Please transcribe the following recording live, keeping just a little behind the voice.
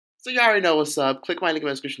So you already know what's up. Click my link in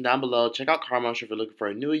the description down below. Check out Car Marshal if you're looking for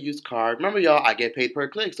a new or used car. Remember, y'all, I get paid per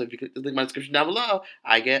click. So if you click the link in my description down below,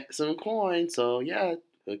 I get some coins. So yeah,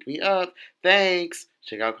 hook me up. Thanks.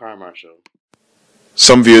 Check out Car Marshal.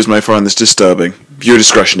 Some viewers may find this disturbing. Viewer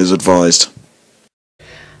discretion is advised.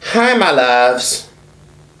 Hi, my loves.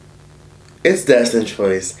 It's Destin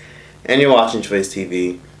Choice, and you're watching Choice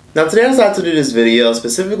TV. Now today I decided to do this video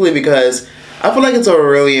specifically because I feel like it's a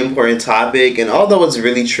really important topic, and although it's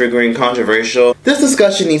really triggering, controversial, this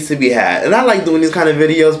discussion needs to be had. And I like doing these kind of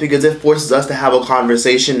videos because it forces us to have a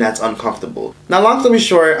conversation that's uncomfortable. Now, long story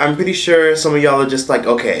short, I'm pretty sure some of y'all are just like,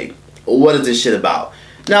 okay, what is this shit about?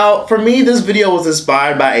 Now, for me, this video was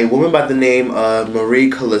inspired by a woman by the name of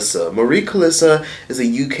Marie Kalissa. Marie Kalissa is a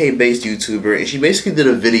UK-based YouTuber, and she basically did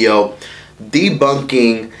a video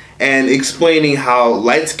debunking and explaining how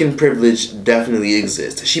light skin privilege definitely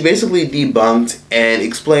exists. She basically debunked and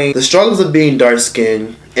explained the struggles of being dark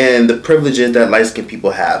skinned and the privileges that light skinned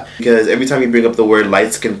people have. Because every time you bring up the word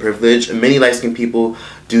light skin privilege, many light skinned people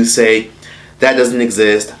do say, that doesn't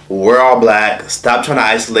exist, we're all black, stop trying to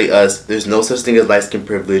isolate us, there's no such thing as light skin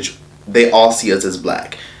privilege, they all see us as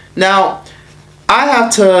black. Now, I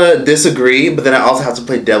have to disagree, but then I also have to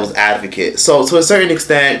play devil's advocate. So to a certain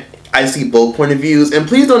extent, I see both point of views, and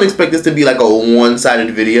please don't expect this to be like a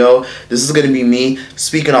one-sided video. This is going to be me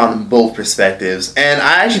speaking on both perspectives, and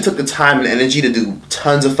I actually took the time and energy to do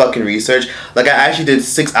tons of fucking research. Like, I actually did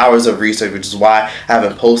 6 hours of research, which is why I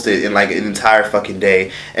haven't posted in like an entire fucking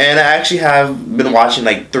day, and I actually have been watching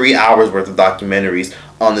like 3 hours worth of documentaries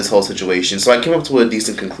on this whole situation, so I came up to a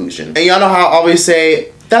decent conclusion. And y'all know how I always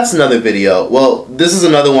say, that's another video. Well, this is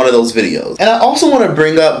another one of those videos. And I also want to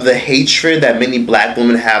bring up the hatred that many black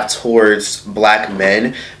women have towards black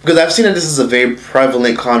men, because I've seen that this is a very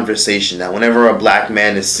prevalent conversation, that whenever a black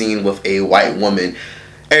man is seen with a white woman,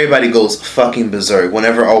 everybody goes fucking berserk.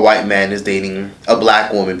 Whenever a white man is dating a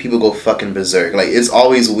black woman, people go fucking berserk. Like, it's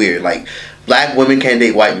always weird. Like, black women can't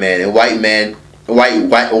date white men, and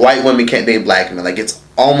white women can't date black men. Like, it's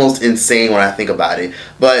almost insane when I think about it.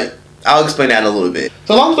 But I'll explain that in a little bit.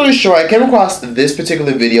 So long story short, I came across this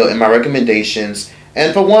particular video in my recommendations,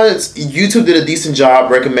 and for once, YouTube did a decent job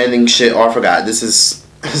recommending shit. Oh, I forgot. This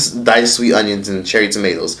is diced sweet onions and cherry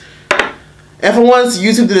tomatoes. And for once,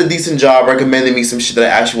 YouTube did a decent job recommending me some shit that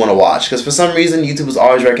I actually want to watch. Because for some reason, YouTube was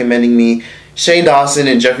always recommending me Shane Dawson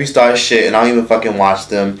and Jeffree Star's shit, and I don't even fucking watch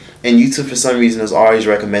them. And YouTube, for some reason, is always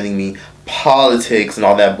recommending me politics and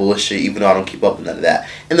all that bullshit, even though I don't keep up with none of that.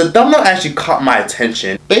 And the thumbnail actually caught my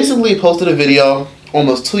attention. Basically, posted a video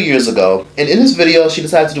almost 2 years ago, and in this video, she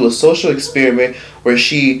decided to do a social experiment where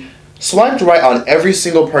she swiped right on every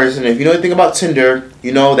single person. If you know anything about Tinder,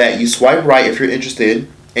 you know that you swipe right if you're interested,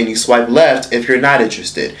 and you swipe left if you're not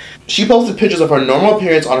interested. She posted pictures of her normal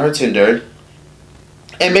appearance on her Tinder,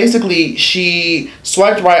 and basically, she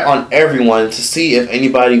swiped right on everyone to see if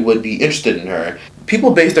anybody would be interested in her.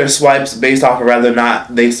 People base their swipes based off of whether or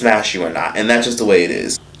not they smash you or not, and that's just the way it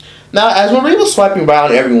is. Now, as Marie was swiping right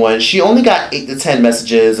on everyone, she only got 8 to 10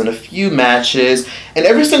 messages and a few matches, and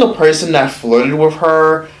every single person that flirted with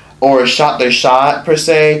her or shot their shot, per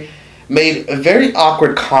se, made very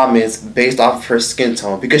awkward comments based off of her skin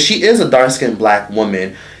tone, because she is a dark-skinned black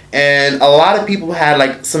woman. And a lot of people had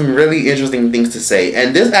like some really interesting things to say.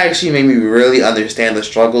 And this actually made me really understand the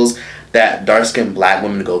struggles that dark-skinned black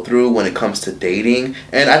women go through when it comes to dating.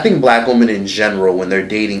 And I think black women in general when they're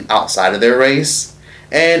dating outside of their race.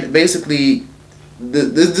 And basically,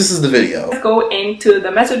 this is the video. Let's go into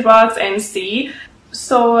the message box and see.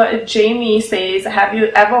 So Jamie says, have you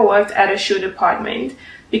ever worked at a shoe department?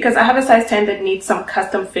 Because I have a size 10 that needs some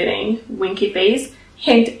custom fitting. Winky face.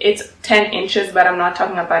 Hint, it's 10 inches, but I'm not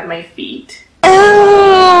talking about my feet.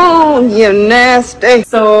 Oh, you nasty.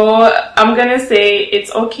 So I'm gonna say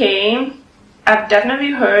it's okay. I've definitely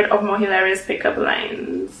heard of more hilarious pickup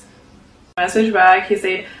lines. Message back, he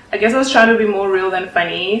said, I guess I was trying to be more real than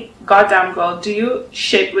funny. Goddamn girl, do you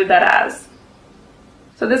shit with that ass?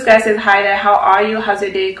 So this guy says, hi there, how are you? How's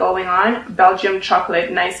your day going on? Belgium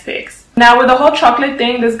chocolate, nice pics. Now with the whole chocolate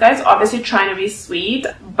thing, this guy's obviously trying to be sweet,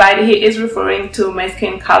 but he is referring to my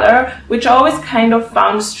skin color, which I always kind of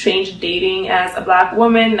found strange dating as a black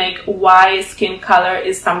woman, like why skin color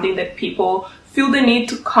is something that people feel the need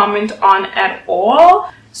to comment on at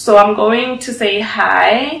all. So I'm going to say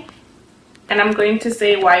hi, and I'm going to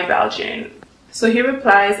say why Belgian. So he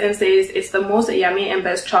replies and says, it's the most yummy and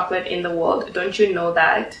best chocolate in the world. Don't you know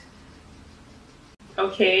that?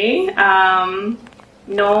 Okay,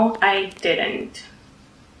 no, I didn't.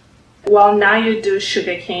 Well, now you do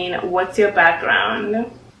sugarcane. What's your background?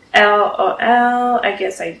 LOL, I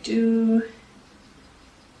guess I do.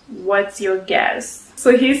 What's your guess?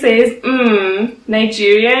 So he says,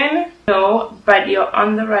 Nigerian? No, but you're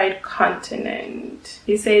on the right continent.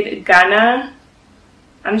 He said Ghana.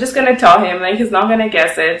 I'm just gonna tell him, like, he's not gonna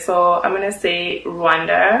guess it, so I'm gonna say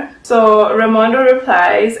Rwanda. So Ramondo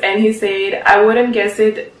replies and he said, I wouldn't guess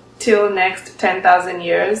it till next 10,000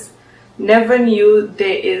 years. Never knew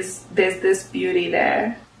there's this beauty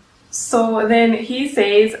there. So then he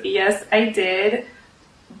says, yes, I did,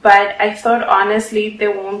 but I thought honestly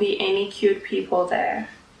there won't be any cute people there.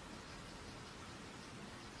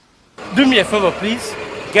 Do me a favor, please.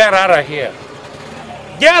 Get out of here.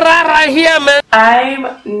 Get out of here, man.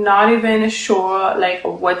 I'm not even sure like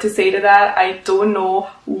what to say to that. I don't know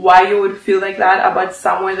why you would feel like that about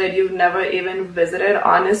somewhere that you've never even visited,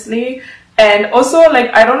 honestly. And also,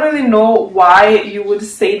 like, I don't really know why you would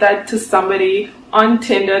say that to somebody on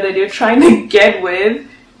Tinder that you're trying to get with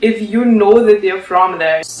if you know that they're from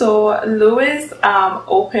there. So Lewis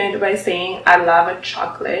opened by saying, I love a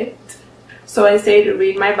chocolate. So I said,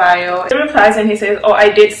 read my bio. He replies and he says, oh, I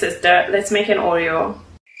did, sister. Let's make an Oreo.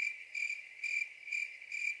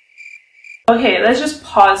 Okay, let's just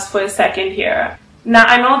pause for a second here. Now,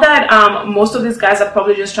 I know that most of these guys are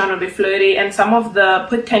probably just trying to be flirty, and some of the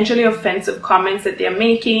potentially offensive comments that they're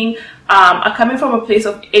making are coming from a place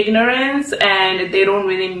of ignorance, and they don't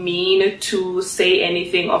really mean to say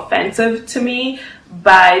anything offensive to me.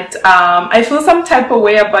 But I feel some type of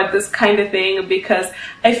way about this kind of thing, because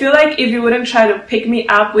I feel like if you wouldn't try to pick me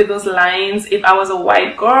up with those lines if I was a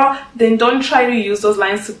white girl, then don't try to use those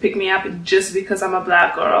lines to pick me up just because I'm a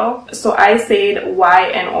black girl. So I said,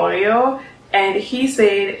 why an Oreo? And he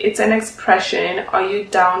said, it's an expression. Are you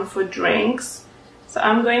down for drinks? So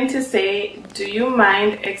I'm going to say, do you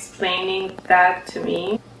mind explaining that to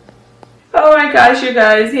me? Oh my gosh, you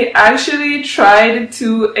guys, he actually tried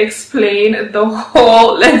to explain the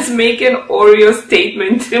whole let's make an Oreo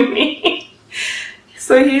statement to me.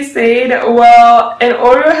 So he said, well, an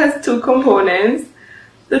Oreo has two components,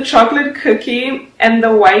 the chocolate cookie and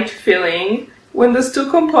the white filling. When those two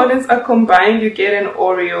components are combined, you get an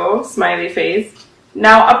Oreo, smiley face.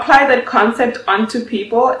 Now apply that concept onto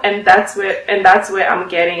people, and that's where I'm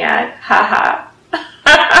getting at. Haha.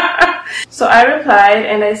 So I replied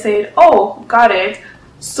and I said, oh, got it.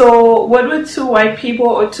 So what would two white people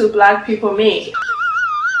or two black people make?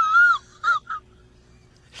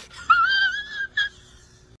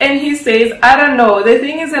 And he says, I don't know. The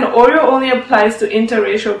thing is, an Oreo only applies to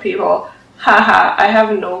interracial people. Haha, I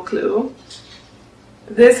have no clue.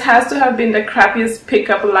 This has to have been the crappiest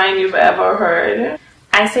pickup line you've ever heard.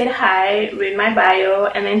 I said, hi, read my bio,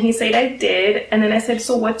 and then he said I did, and then I said,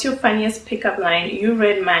 so what's your funniest pickup line? You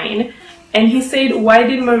read mine. And he said, why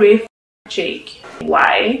did Marie f Jake?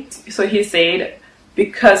 Why? So he said,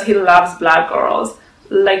 because he loves black girls.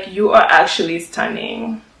 Like, you are actually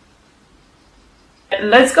stunning.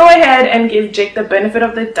 Let's go ahead and give Jake the benefit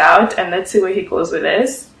of the doubt, and let's see where he goes with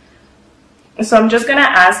this. So I'm just gonna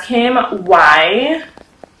ask him why.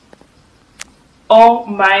 Oh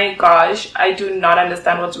my gosh, I do not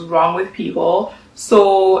understand what's wrong with people.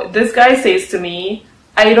 So this guy says to me,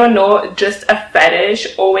 I don't know, just a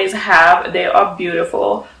fetish, always have, they are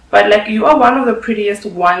beautiful. But like, you are one of the prettiest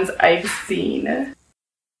ones I've seen.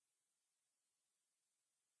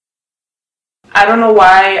 I don't know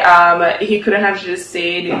why he couldn't have just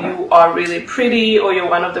said, you are really pretty, or you're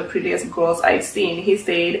one of the prettiest girls I've seen. He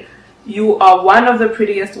said, you are one of the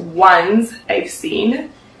prettiest ones I've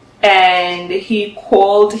seen. And he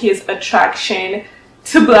called his attraction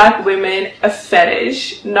to black women a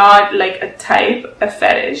fetish, not like a type, a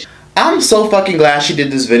fetish. I'm so fucking glad she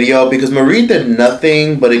did this video, because Marie did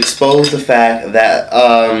nothing but expose the fact that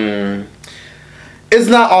it's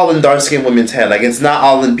not all in dark-skinned women's head. Like, it's not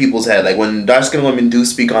all in people's head. Like, when dark-skinned women do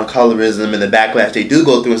speak on colorism and the backlash they do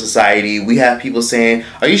go through in society, we have people saying,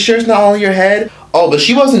 are you sure it's not all in your head? Oh, but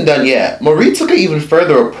she wasn't done yet. Marie took an even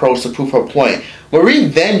further approach to prove her point. Marie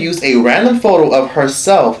then used a random photo of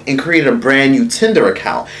herself and created a brand new Tinder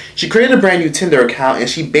account. She created a brand new Tinder account, and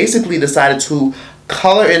she basically decided to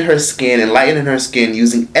color in her skin and lighten in her skin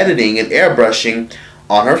using editing and airbrushing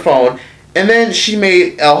on her phone. And then she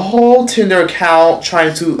made a whole Tinder account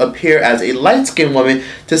trying to appear as a light-skinned woman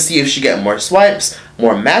to see if she get more swipes,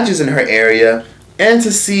 more matches in her area, and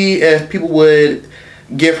to see if people would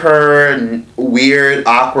give her weird,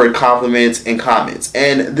 awkward compliments and comments.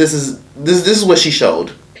 And this is what she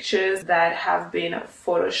showed. Pictures that have been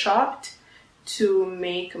photoshopped to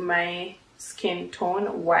make my skin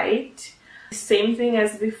tone white. Same thing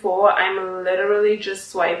as before, I'm literally just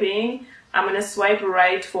swiping. I'm gonna swipe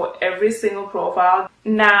right for every single profile.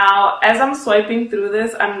 Now, as I'm swiping through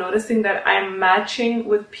this, I'm noticing that I'm matching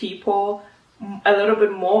with people a little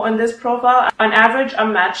bit more on this profile. On average,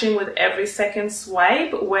 I'm matching with every second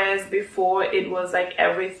swipe, whereas before it was like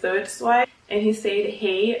every third swipe. And he said,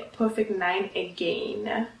 hey, perfect 9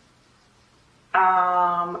 again.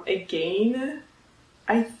 Again?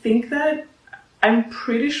 I think that I'm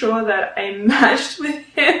pretty sure that I matched with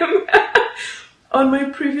him on my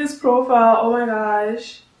previous profile. Oh my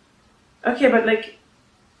gosh. Okay, but like,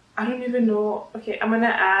 I don't even know. Okay, I'm gonna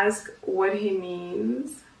ask what he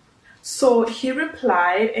means. So he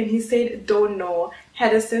replied and he said, don't know,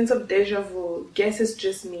 had a sense of deja vu, guess it's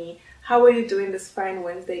just me. How are you doing this fine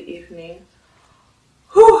Wednesday evening?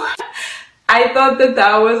 Whew. I thought that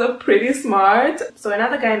that was a pretty smart. So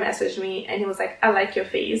another guy messaged me and he was like, I like your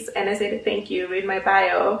face. And I said, thank you, read my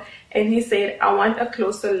bio. And he said, I want a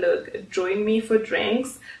closer look, join me for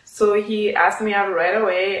drinks. So he asked me out right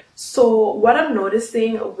away. So what I'm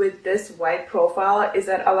noticing with this white profile is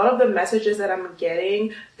that a lot of the messages that I'm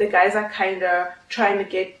getting, the guys are kind of trying to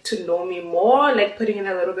get to know me more, like putting in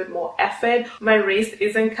a little bit more effort. My race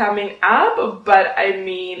isn't coming up, but I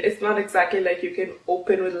mean, it's not exactly like you can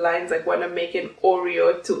open with lines like want to make an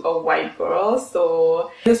Oreo to a white girl.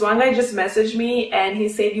 So this one guy just messaged me and he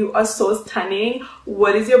said, you are so stunning.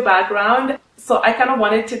 What is your background? So I kind of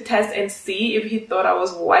wanted to test and see if he thought I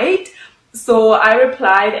was white. So I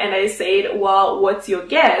replied and I said, well, what's your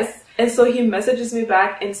guess? And so he messages me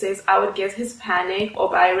back and says, I would guess Hispanic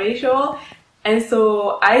or biracial. And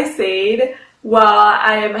so I said, well,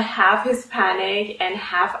 I am half Hispanic and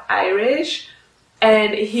half Irish.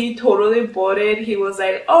 And he totally bought it. He was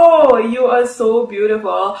like, oh, you are so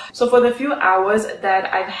beautiful. So for the few hours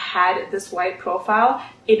that I've had this white profile,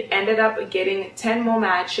 it ended up getting 10 more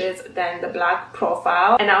matches than the black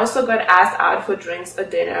profile. And I also got asked out for drinks or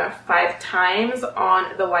dinner 5 times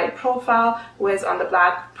on the white profile, whereas on the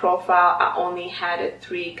black profile, I only had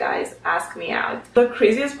 3 guys ask me out. The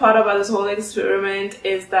craziest part about this whole experiment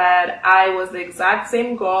is that I was the exact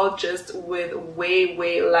same girl, just with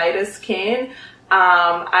way lighter skin.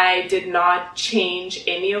 I did not change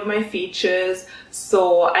any of my features.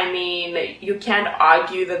 So, I mean, you can't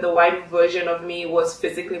argue that the white version of me was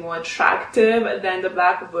physically more attractive than the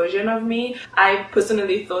black version of me. I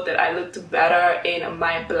personally thought that I looked better in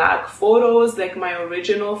my black photos, like my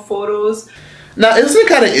original photos. Now, isn't it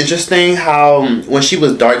kind of interesting how when she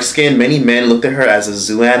was dark-skinned, many men looked at her as a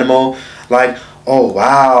zoo animal? Like, oh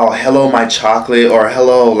wow, hello my chocolate, or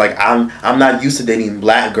hello, like I'm not used to dating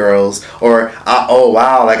black girls, or oh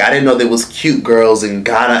wow, like I didn't know there was cute girls in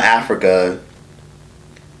Ghana, Africa.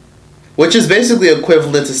 Which is basically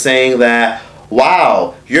equivalent to saying that,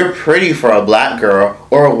 wow, you're pretty for a black girl,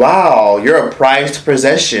 or wow, you're a prized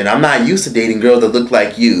possession. I'm not used to dating girls that look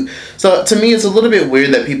like you. So to me, it's a little bit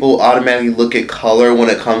weird that people automatically look at color when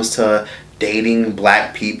it comes to dating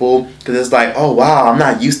black people, because it's like, oh wow, I'm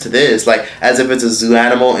not used to this, like as if it's a zoo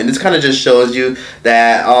animal. And this kind of just shows you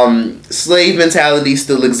that slave mentality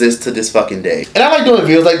still exists to this fucking day. And I like doing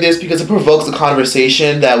videos like this because it provokes a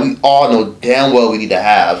conversation that we all know damn well we need to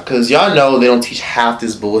have, because y'all know they don't teach half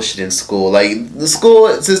this bullshit in school. Like, the school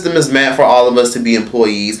system is meant for all of us to be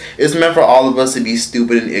employees. It's meant for all of us to be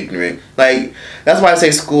stupid and ignorant. Like, that's why I say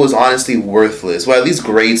school is honestly worthless. Well, at least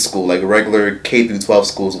grade school, like regular K through 12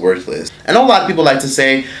 school, is worthless. I know a lot of people like to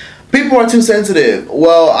say, people are too sensitive.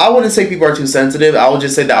 Well, I wouldn't say people are too sensitive. I would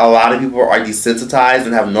just say that a lot of people are desensitized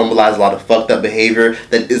and have normalized a lot of fucked up behavior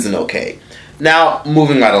that isn't okay. Now,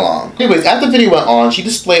 moving right along. Anyways, after the video went on, she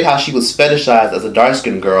displayed how she was fetishized as a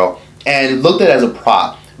dark-skinned girl and looked at it as a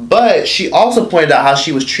prop. But she also pointed out how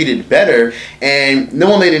she was treated better and no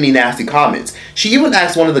one made any nasty comments. She even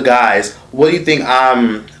asked one of the guys, what do you think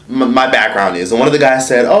my background is? And one of the guys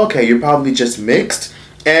said, oh, okay, you're probably just mixed.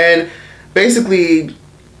 And basically,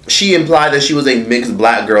 she implied that she was a mixed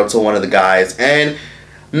black girl to one of the guys. And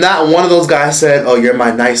not one of those guys said, oh, you're my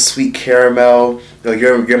nice sweet caramel, or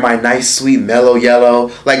you're my nice sweet mellow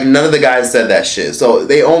yellow. Like, none of the guys said that shit. So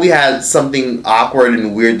they only had something awkward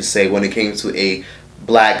and weird to say when it came to a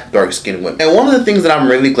black dark-skinned woman. And one of the things that I'm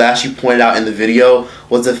really glad she pointed out in the video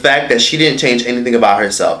was the fact that she didn't change anything about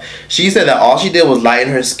herself. She said that all she did was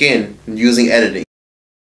lighten her skin using editing.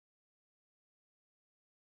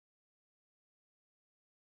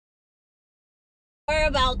 For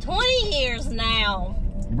about 20 years now.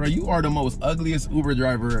 Bro, you are the most ugliest Uber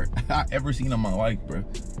driver I ever seen in my life, bro.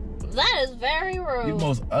 That is very rude. You're the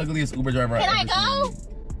most ugliest Uber driver I ever seen. Can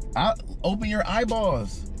I go? Open your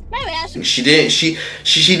eyeballs. Maybe I should. She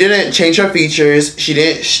didn't change her features. She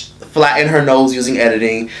didn't flatten her nose using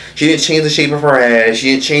editing. She didn't change the shape of her head.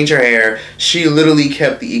 She didn't change her hair. She literally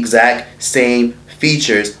kept the exact same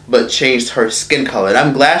features but changed her skin color. And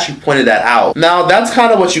I'm glad she pointed that out. Now, that's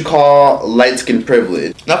kind of what you call light skin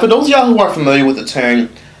privilege. Now, for those of y'all who aren't familiar with the term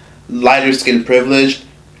lighter skin privilege,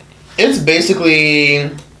 it's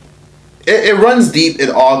basically, it runs deep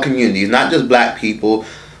in all communities, not just black people,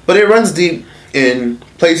 but it runs deep in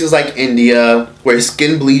places like India, where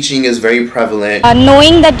skin bleaching is very prevalent.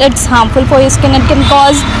 Knowing that it's harmful for your skin, it can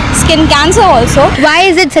cause skin cancer also. Why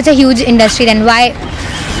is it such a huge industry then?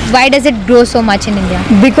 Why does it grow so much in India?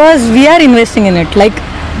 Because we are investing in it. Like,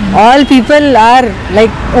 all people are like,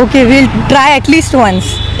 okay, we'll try at least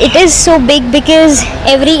once. It is so big because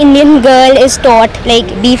every Indian girl is taught like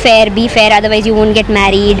be fair, otherwise you won't get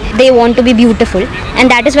married. They want to be beautiful, and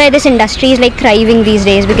that is why this industry is like thriving these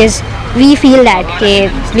days, because we feel that okay,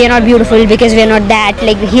 we are not beautiful because we are not that,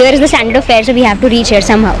 like here is the standard of fair, so we have to reach here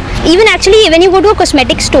somehow. Even actually when you go to a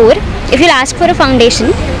cosmetic store, if you'll ask for a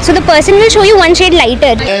foundation, so the person will show you one shade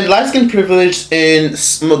lighter. And light skin privilege, in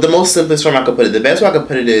the most simplest form I could put it, the best way I could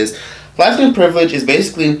put it is, light skin privilege is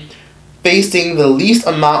basically facing the least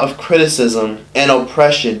amount of criticism and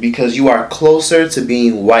oppression because you are closer to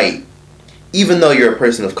being white. Even though you're a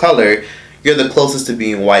person of color, you're the closest to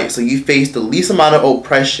being white. So you face the least amount of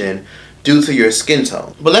oppression due to your skin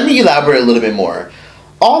tone. But let me elaborate a little bit more.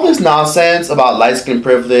 All this nonsense about light skin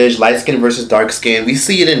privilege, light skin versus dark skin, we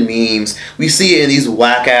see it in memes, we see it in these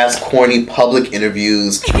whack-ass, corny public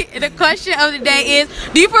interviews. The question of the day is,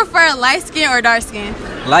 do you prefer light skin or dark skin?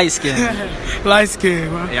 Light skin. Light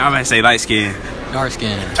skin, man. Yeah, I'm gonna say light skin. Dark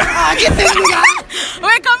skin. Get this nigga.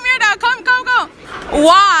 Wait, come here now. Come.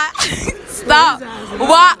 Why? Stop.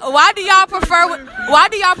 Why do y'all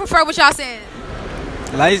prefer what y'all said?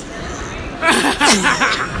 Light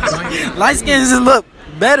skins look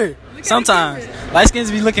better sometimes. Light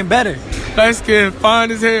skins be looking better. Light skin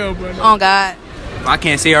fine as hell, bro. Oh God. If I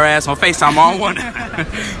can't see her ass on FaceTime, I don't want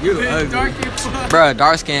you ugly. Bruh,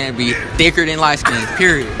 dark skin be thicker than light skin,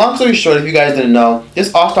 period. Long story short, if you guys didn't know,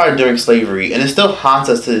 this all started during slavery, and it still haunts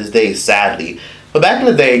us to this day, sadly. But back in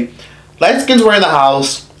the day, light skins were in the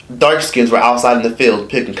house, dark skins were outside in the field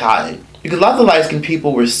picking cotton. Because lots of light skinned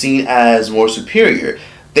people were seen as more superior.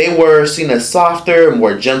 They were seen as softer,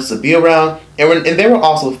 more gentle to be around, and they were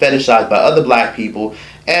also fetishized by other black people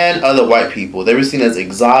and other white people. They were seen as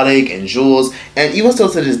exotic and jewels, and even still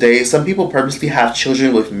to this day, some people purposely have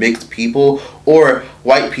children with mixed people or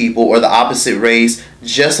white people or the opposite race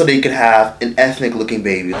just so they could have an ethnic looking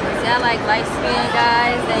baby. See, I like light skinned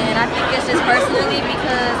guys, and I think it's just personally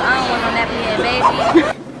because I don't want no nappy head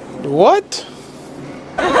baby. What?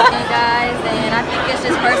 Guys, and I think it's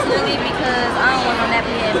just personally because I don't want no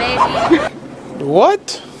nappy head baby.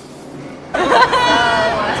 What? So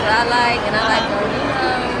that's what I like, and I like them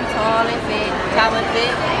tall and fit, tall and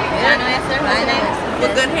fit.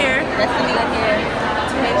 With good hair. That's good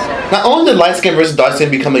hair. Not only did light skin versus dark skin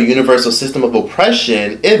become a universal system of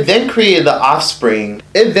oppression, it then created the offspring.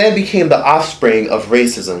 It then became the offspring of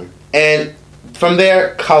racism, and from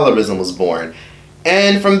there, colorism was born.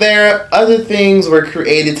 And from there, other things were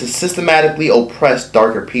created to systematically oppress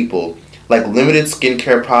darker people, like limited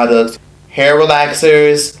skincare products, hair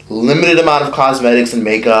relaxers, limited amount of cosmetics and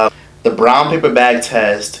makeup, the brown paper bag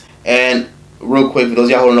test, and real quick, for those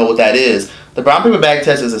of y'all who don't know what that is, the brown paper bag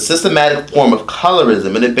test is a systematic form of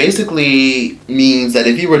colorism, and it basically means that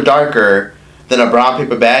if you were darker than a brown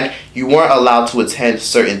paper bag, you weren't allowed to attend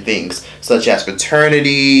certain things, such as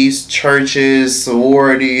fraternities, churches,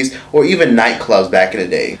 sororities, or even nightclubs back in the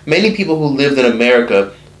day. Many people who lived in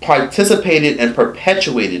America participated and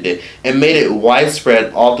perpetuated it and made it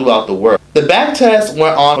widespread all throughout the world. The bag test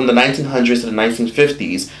went on from the 1900s to the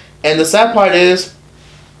 1950s, and the sad part is,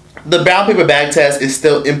 the brown paper bag test is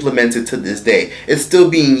still implemented to this day. It's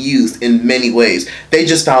still being used in many ways. They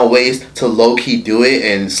just found ways to low-key do it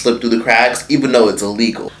and slip through the cracks, even though it's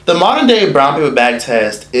illegal. The modern day brown paper bag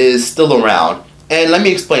test is still around, and let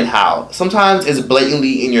me explain how. Sometimes it's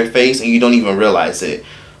blatantly in your face and you don't even realize it.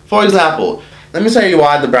 For example, let me tell you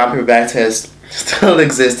why the brown paper bag test still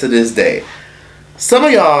exists to this day. Some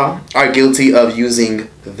of y'all are guilty of using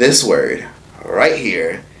this word right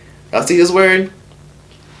here. Y'all see this word?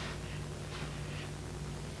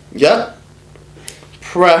 Yep.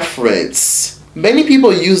 Preference. Many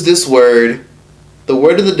people use this word, the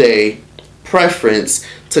word of the day, preference,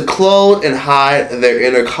 to clothe and hide their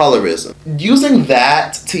inner colorism. Using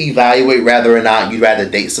that to evaluate whether or not you'd rather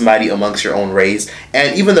date somebody amongst your own race,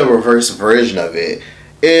 and even the reverse version of it,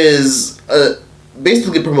 is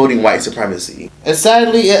basically promoting white supremacy. And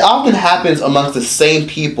sadly, it often happens amongst the same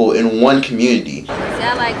people in one community. See,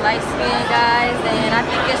 I like light skinned guys, and I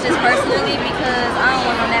think it's just personally because I don't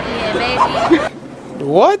want no nappy head baby.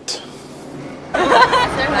 What?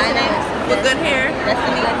 My name with good hair.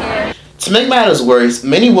 Destiny good hair. To make matters worse,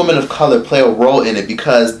 many women of color play a role in it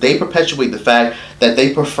because they perpetuate the fact that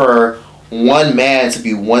they prefer one man to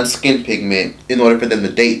be one skin pigment in order for them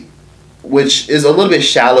to date, which is a little bit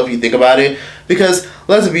shallow if you think about it. Because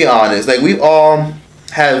let's be honest, like we all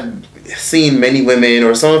have seen many women,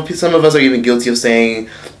 or some of us are even guilty of saying,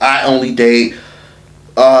 I only date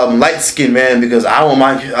light-skinned man because I want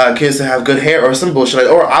my kids to have good hair, or some bullshit,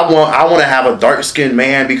 or I want to have a dark-skinned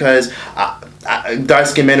man because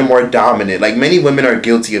dark-skinned men are more dominant. Like, many women are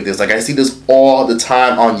guilty of this. Like, I see this all the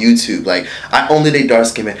time on YouTube. Like, I only date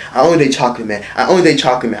dark-skinned men. I only date chocolate men. I only date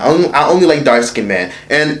chocolate men. I only like dark-skinned men.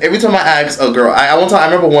 And every time I ask a girl, I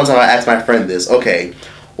remember one time I asked my friend this. Okay,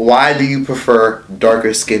 why do you prefer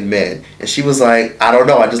darker-skinned men? And she was like, I don't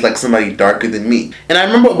know. I just like somebody darker than me. And I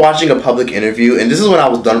remember watching a public interview, and this is when I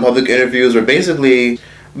was done public interviews, where basically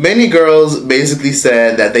many girls basically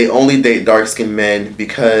said that they only date dark-skinned men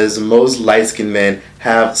because most light-skinned men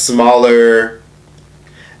have smaller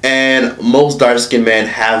and most dark-skinned men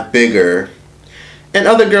have bigger. And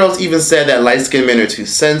other girls even said that light-skinned men are too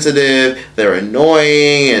sensitive, they're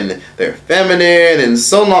annoying, and they're feminine, and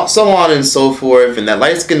so on and so forth, and that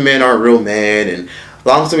light-skinned men aren't real men, and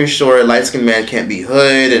long story short, light-skinned man can't be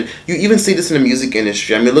hood. And you even see this in the music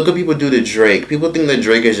industry. I mean, look what people do to Drake. People think that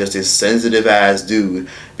Drake is just this sensitive-ass dude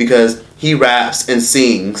because he raps and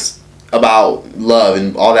sings about love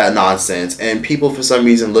and all that nonsense, and people for some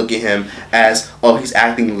reason look at him as, oh, he's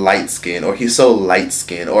acting light-skinned, or he's so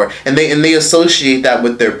light-skinned, and they associate that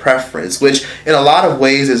with their preference, which in a lot of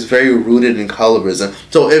ways is very rooted in colorism.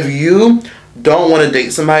 So if you don't want to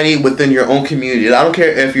date somebody within your own community, I don't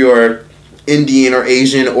care if you're Indian or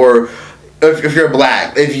Asian or if you're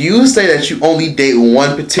black, if you say that you only date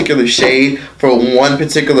one particular shade for one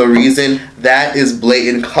particular reason, that is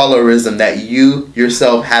blatant colorism that you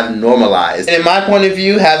yourself have normalized. And in my point of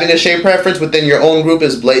view, having a shade preference within your own group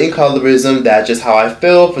is blatant colorism. That's just how I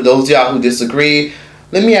feel. For those of y'all who disagree,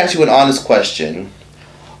 let me ask you an honest question.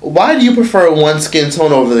 Why do you prefer one skin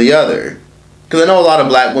tone over the other? Because I know a lot of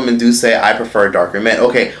black women do say, I prefer darker men.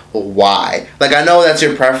 Okay, why? Like, I know that's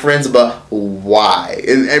your preference, but why?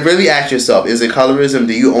 And really ask yourself, is it colorism?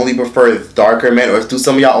 Do you only prefer darker men? Or do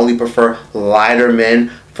some of y'all only prefer lighter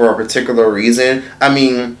men for a particular reason? I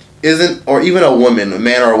mean, or even a woman, a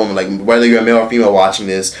man or a woman, like, whether you're a male or female watching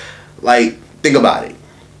this, like, think about it.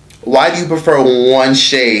 Why do you prefer one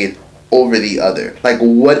shade over the other? Like,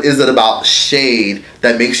 what is it about shade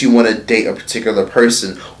that makes you want to date a particular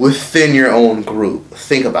person within your own group?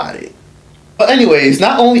 Think about it. But anyways,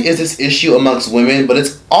 not only is this issue amongst women, but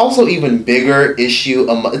it's also an even bigger issue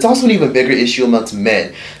amongst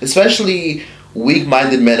men, especially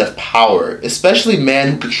weak-minded men of power, especially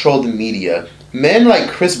men who control the media. Men like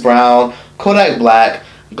Chris Brown, Kodak Black,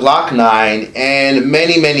 Glock 9, and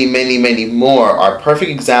many more are perfect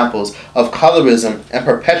examples of colorism and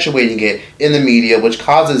perpetuating it in the media, which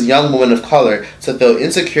causes young women of color to feel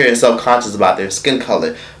insecure and self-conscious about their skin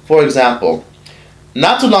color. For example,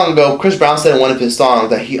 not too long ago, Chris Brown said in one of his songs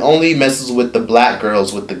that he only messes with the black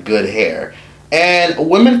girls with the good hair. And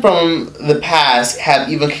women from the past have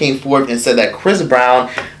even came forth and said that Chris Brown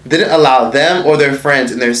didn't allow them or their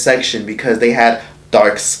friends in their section because they had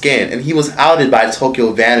dark skin, and he was outed by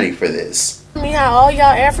Tokyo Vanity for this. Me, how all y'all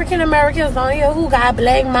African Americans on here who got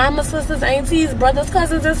black mamas, sisters, aunties, brothers,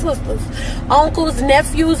 cousins, and sisters, uncles,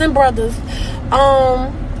 nephews, and brothers,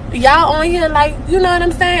 y'all on here like, you know what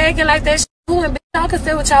I'm saying, acting like that shit. Who and bitch, y'all can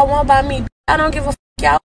say what y'all want about me. I don't give a fuck.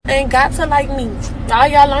 Y'all ain't got to like me. All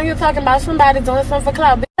y'all on here talking about somebody doing something for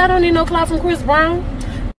clout. Bitch, I don't need no clout from Chris Brown.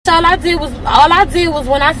 All I did was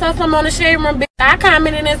when I saw something on the shade room, bitch, I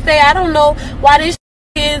commented and said, I don't know why this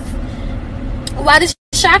is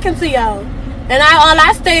shocking to y'all. And all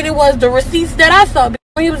I stated was the receipts that I saw.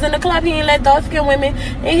 When he was in the club, he ain't let dark-skinned women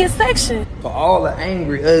in his section. For all the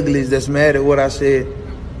angry uglies that's mad at what I said,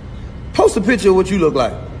 post a picture of what you look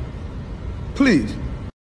like. Please.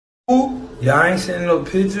 Ooh, y'all ain't sending no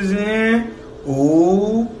pictures in.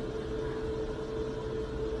 Ooh.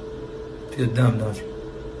 Feel dumb, don't you?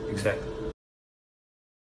 Exactly.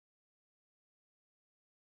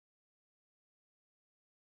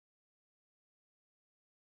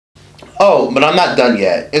 Oh, but I'm not done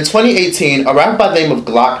yet. In 2018, a rapper by the name of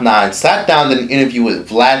Glock 9 sat down in an interview with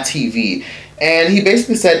Vlad TV, and he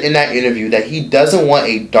basically said in that interview that he doesn't want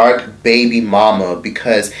a dark baby mama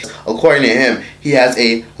because, according to him, he has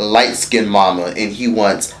a light-skinned mama and he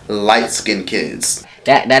wants light-skinned kids.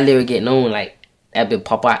 That lyric get known, like, that bit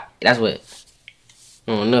pop out. That's what,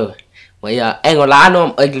 I don't know. Well, yeah, ain't gonna lie, I know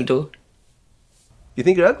I'm ugly too. You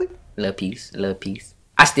think you're ugly? Little piece.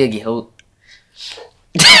 I still get hoed.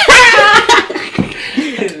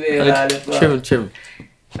 Tripping.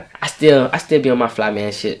 I still be on my fly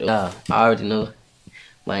man shit. I already know.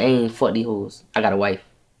 But I ain't fuck these hoes. I got a wife.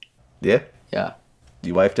 Yeah? Yeah.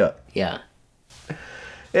 You wifed up? Yeah.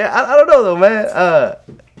 Yeah, I don't know though, man.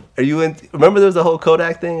 Are you in? Remember there was the whole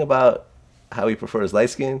Kodak thing about how he prefers light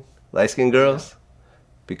skin girls?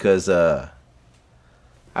 Because I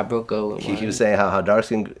broke up with he was saying how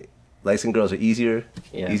light skin girls are easier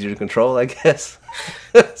to control, I guess.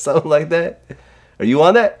 Something like that. Are you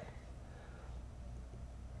on that?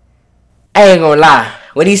 I ain't gonna lie.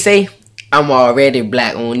 What he say? I'm already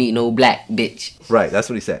black. I don't need no black bitch. Right, that's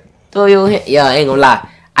what he said. So yeah, I ain't gonna lie.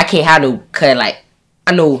 I can't have no cut. Like,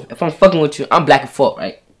 I know if I'm fucking with you, I'm black as fuck,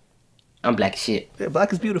 right? I'm black as shit. Yeah,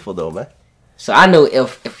 black is beautiful though, man. So I know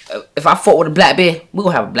if I fuck with a black bitch, we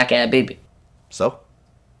gonna have a black ass baby. So?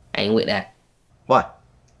 I ain't with that. Why?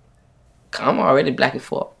 Cause I'm already black as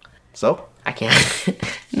fuck. So? I can't.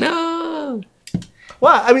 No.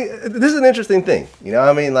 Well, I mean, this is an interesting thing. You know what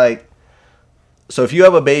I mean? Like, so if you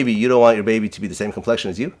have a baby, you don't want your baby to be the same complexion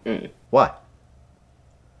as you? Why?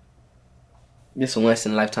 This is a once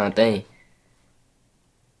in a lifetime thing.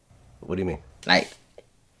 What do you mean? Like,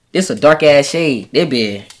 this a dark ass shade. They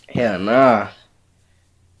be, hell nah.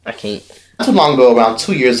 I can't. Not too long ago, around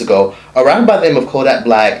 2 years ago, a rapper by the name of Kodak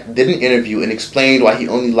Black did an interview and explained why he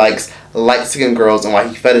only likes light-skinned girls and why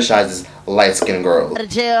he fetishizes light-skinned girls. Out of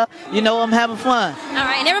jail, you know I'm having fun. All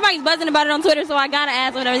right, and everybody's buzzing about it on Twitter, so I gotta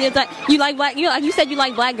ask whatever. It's like, you like black? You said you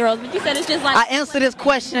like black girls, but you said it's just like. I answered this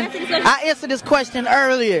question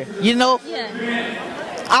earlier. You know. Yeah.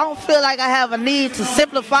 I don't feel like I have a need to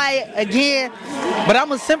simplify it again, but I'm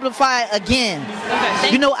gonna simplify it again.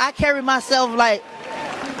 Okay, you know, I carry myself like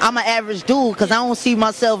I'm an average dude because I don't see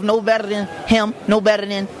myself no better than him,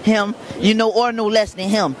 you know, or no less than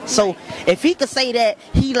him. So if he could say that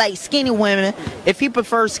he likes skinny women, if he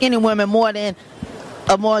prefers skinny women more than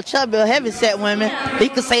a more chubby or heavyset women, he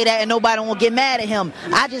could say that and nobody won't get mad at him.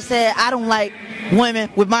 I just said I don't like women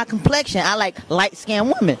with my complexion. I like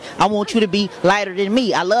light-skinned women. I want you to be lighter than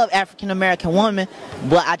me. I love African-American women,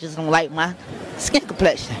 but I just don't like my skin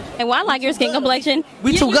complexion. And why I like your skin complexion?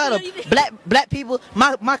 We too gutter. Black people,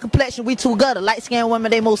 my complexion, we too gutter. Light-skinned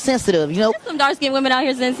women, they most sensitive, you know? There's some dark-skinned women out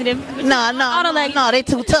here sensitive. No, they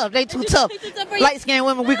too tough. They too tough. Light-skinned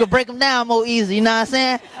women, we could break them down more easy, you know what I'm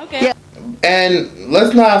saying? Okay. Yeah. And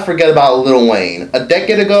let's not forget about Lil Wayne. A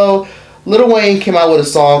decade ago, Lil Wayne came out with a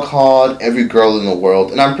song called Every Girl in the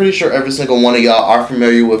World, and I'm pretty sure every single one of y'all are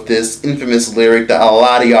familiar with this infamous lyric that a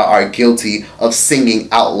lot of y'all are guilty of singing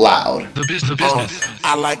out loud. The business.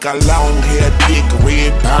 I like a long hair, big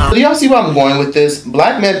red pound. Do y'all see where I'm going with this?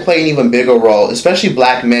 Black men play an even bigger role, especially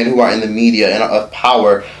black men who are in the media and of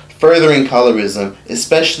power, furthering colorism,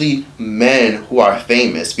 especially men who are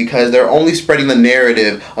famous, because they're only spreading the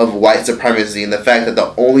narrative of white supremacy and the fact that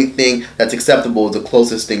the only thing that's acceptable is the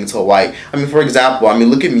closest thing to white. I mean, for example,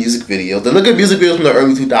 look at music videos. Look at music videos from the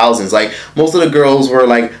early 2000s. Like, most of the girls were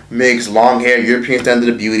like mixed, long hair, European standard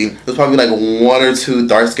of beauty. There's probably like one or two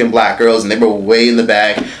dark-skinned black girls, and they were way in the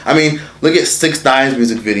back. I mean, look at 6ix9ine's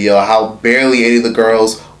music video, how barely any of the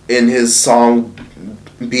girls in his song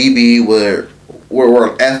BB were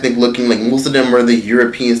ethnic looking. Like, most of them were the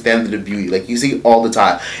European standard of beauty. Like, you see all the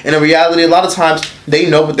time. And in reality, a lot of times they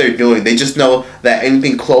know what they're doing. They just know that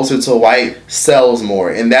anything closer to white sells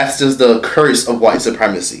more, and that's just the curse of white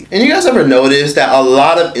supremacy. And you guys ever notice that a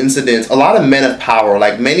lot of incidents, a lot of men of power,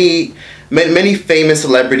 like many famous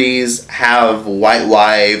celebrities have white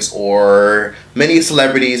wives, or many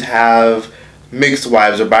celebrities have mixed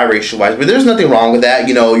wives or biracial wives, but there's nothing wrong with that.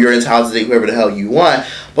 You know, you're entitled to date whoever the hell you want.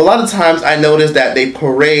 But a lot of times I notice that they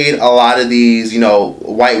parade a lot of these, you know,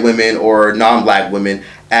 white women or non-black women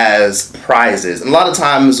as prizes. And a lot of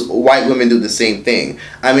times white women do the same thing.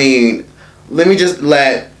 I mean, let me just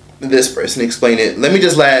let this person explain it. Let me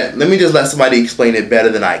just let somebody explain it better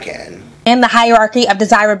than I can. And the hierarchy of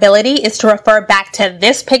desirability is to refer back to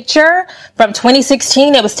this picture from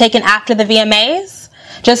 2016. It was taken after the VMAs.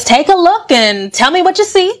 Just take a look and tell me what you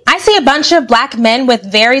see. I see a bunch of black men with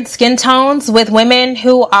varied skin tones with women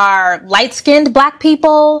who are light-skinned black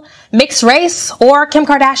people, mixed race, or Kim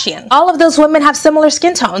Kardashian. All of those women have similar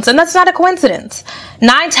skin tones, and that's not a coincidence.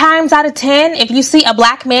 9 times out of 10, if you see a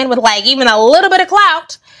black man with like even a little bit of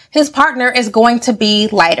clout, his partner is going to be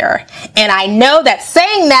lighter. And I know that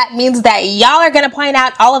saying that means that y'all are going to point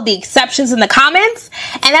out all of the exceptions in the comments,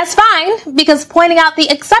 and that's fine, because pointing out the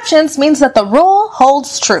exceptions means that the rule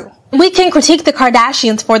holds true. We can critique the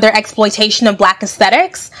Kardashians for their exploitation of black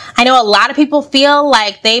aesthetics. I know a lot of people feel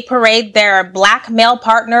like they parade their black male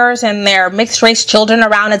partners and their mixed race children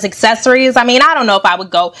around as accessories. I mean, I don't know if I would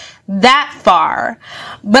go that far,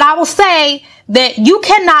 but I will say that you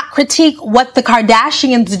cannot critique what the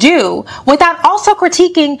Kardashians do without also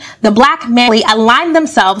critiquing the black men who align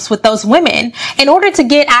themselves with those women in order to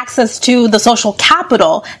get access to the social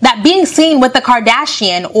capital that being seen with the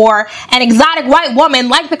Kardashian or an exotic white woman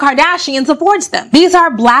like the Kardashians affords them. These are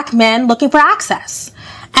black men looking for access.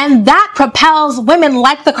 And that propels women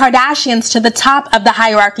like the Kardashians to the top of the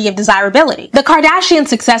hierarchy of desirability. The Kardashian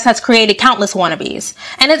success has created countless wannabes,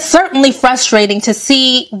 and it's certainly frustrating to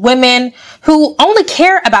see women who only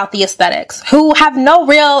care about the aesthetics, who have no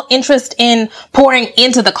real interest in pouring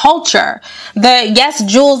into the culture. The Yes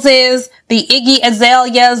Juleses, the Iggy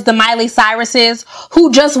Azaleas, the Miley Cyruses, who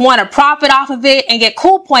just want to profit off of it and get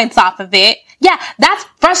cool points off of it. Yeah, that's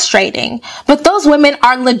frustrating. But those women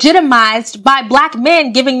are legitimized by black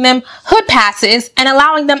men giving them hood passes and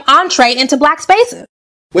allowing them entree into black spaces.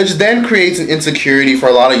 Which then creates an insecurity for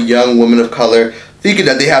a lot of young women of color, thinking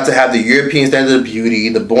that they have to have the European standard of beauty,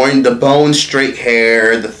 the bone straight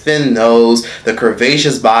hair, the thin nose, the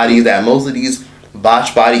curvaceous body that most of these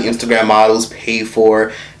botch body Instagram models pay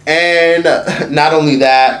for. And not only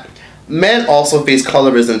that, men also face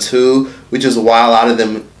colorism too, which is why a lot of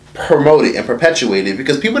them promote it and perpetuate it,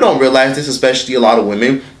 because people don't realize this, especially a lot of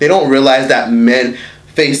women. They don't realize that men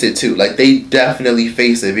face it too. Like, they definitely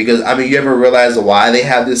face it, because I mean, you ever realize why they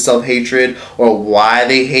have this self-hatred, or why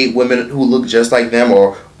they hate women who look just like them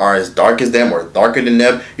or are as dark as them or darker than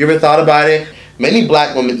them? You ever thought about it? Many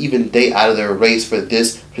black women even date out of their race for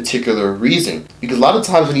this particular reason, because a lot of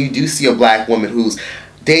times when you do see a black woman who's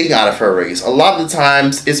dating out of her race, a lot of the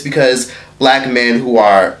times it's because black men who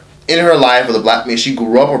are in her life, or the black men she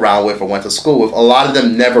grew up around with or went to school with, a lot of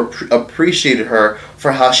them never appreciated her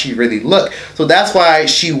for how she really looked. So that's why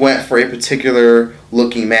she went for a particular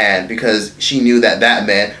looking man, because she knew that that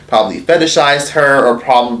man probably fetishized her or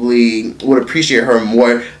probably would appreciate her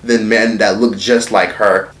more than men that look just like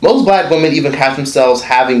her. Most black women even catch themselves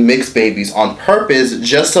having mixed babies on purpose,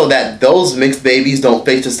 just so that those mixed babies don't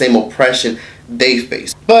face the same oppression they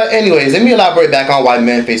face. But anyways, let me elaborate back on why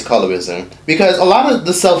men face colorism. Because a lot of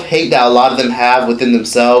the self-hate that a lot of them have within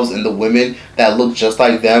themselves and the women that look just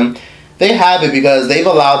like them, they have it because they've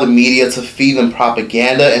allowed the media to feed them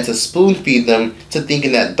propaganda and to spoon feed them to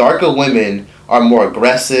thinking that darker women are more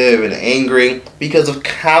aggressive and angry because of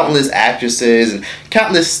countless actresses and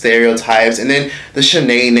countless stereotypes, and then the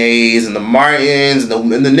Shanaes and the Martins and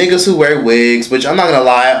the niggas who wear wigs, which I'm not gonna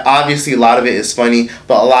lie, obviously a lot of it is funny,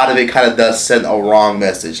 but a lot of it kind of does send a wrong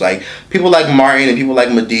message. Like, people like Martin and people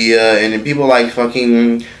like Medea and then people like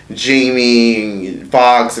fucking Jamie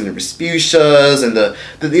Foxx and the Respucias and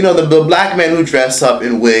the black men who dress up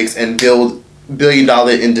in wigs and build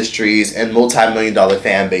billion-dollar industries and multi-million-dollar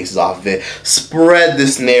fan bases off of it, spread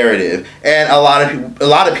this narrative, and a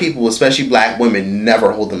lot of people, especially black women,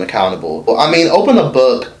 never hold them accountable. I mean, open a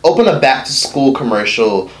book, open a back-to-school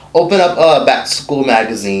commercial, open up a back-to-school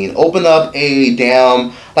magazine, open up a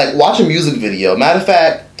watch a music video. Matter of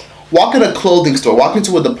fact, walk in a clothing store, walk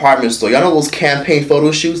into a department store. Y'all know those campaign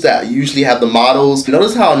photo shoots that usually have the models?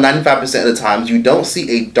 Notice how 95% of the times you don't see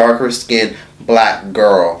a darker skinned black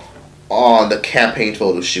girl on the campaign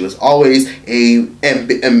photo shoot. It's always a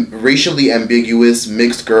racially ambiguous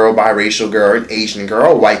mixed girl, biracial girl, an Asian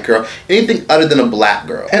girl, a white girl, anything other than a black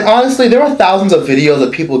girl. And honestly, there are thousands of videos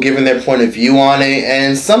of people giving their point of view on it,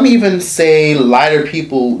 and some even say lighter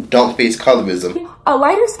people don't face colorism. A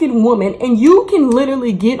lighter skinned woman, and you can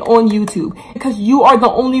literally get on YouTube because you are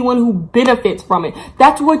the only one who benefits from it.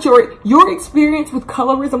 That's what your experience with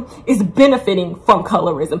colorism is, benefiting from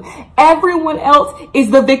colorism. Everyone else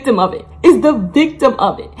is the victim of it,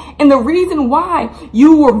 And the reason why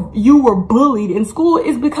you were bullied in school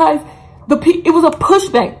is because it was a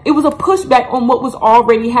pushback. It was a pushback on what was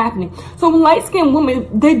already happening. So when light-skinned women,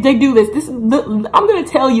 they do this. I'm going to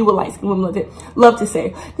tell you what light-skinned women love to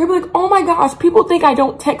say. They'll be like, oh my gosh, people think I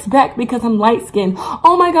don't text back because I'm light-skinned.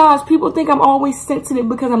 Oh my gosh, people think I'm always sensitive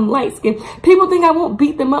because I'm light-skinned. People think I won't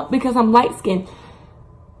beat them up because I'm light-skinned.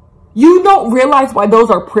 You don't realize why those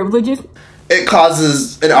are privileges. It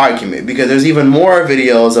causes an argument because there's even more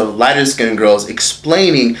videos of lighter skinned girls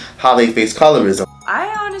explaining how they face colorism. I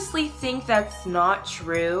honestly think that's not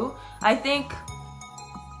true. I think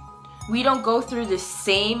we don't go through the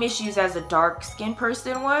same issues as a dark-skinned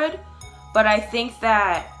person would, but I think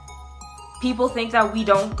that people think that we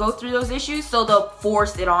don't go through those issues, so they'll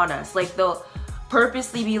force it on us. Like, they'll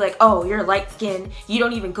purposely be like, oh, you're light skinned, you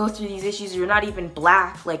don't even go through these issues, you're not even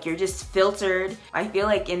black, like you're just filtered. I feel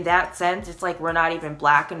like in that sense, it's like we're not even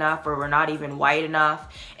black enough or we're not even white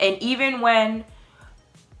enough. And even when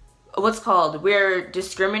we're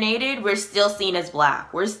discriminated, we're still seen as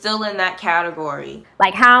black. We're still in that category.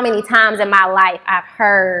 Like how many times in my life I've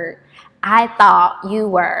heard, I thought you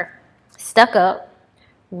were stuck up,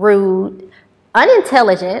 rude,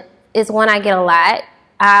 unintelligent is one I get a lot.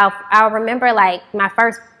 I'll remember like my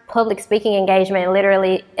first public speaking engagement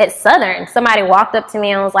literally at Southern. Somebody walked up to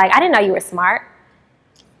me and was like, I didn't know you were smart.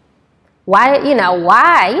 Why,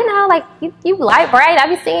 like you light bright. I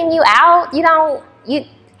be seeing you out.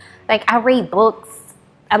 Like I read books.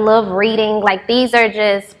 I love reading. Like these are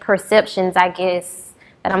just perceptions, I guess,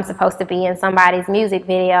 that I'm supposed to be in somebody's music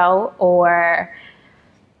video or,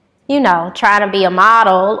 trying to be a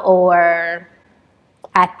model, or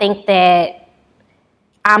I think that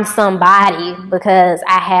I'm somebody because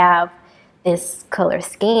I have this color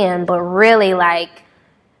skin, but really like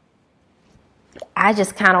I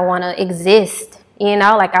just kind of want to exist,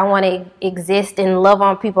 like I want to exist and love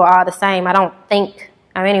on people all the same. I don't think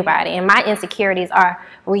I'm anybody, and my insecurities are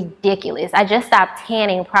ridiculous. I just stopped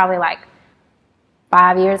tanning probably like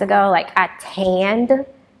 5 years ago. Like I tanned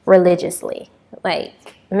religiously, like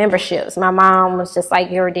memberships. My mom was just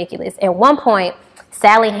like, you're ridiculous. At one point,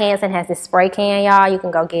 Sally Hansen has this spray can, y'all. You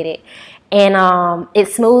can go get it. And it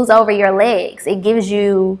smooths over your legs. It gives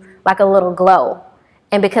you like a little glow.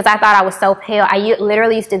 And because I thought I was so pale, I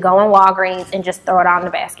literally used to go in Walgreens and just throw it on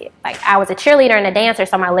the basket. Like I was a cheerleader and a dancer,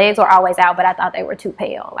 so my legs were always out, but I thought they were too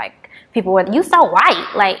pale. Like people were, you so white.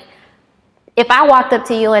 Like if I walked up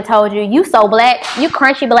to you and told you, you so black, you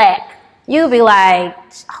crunchy black, you'd be like,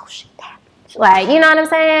 oh shit, that bitch. Like, you know what I'm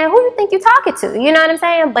saying? Who you think you talking to? You know what I'm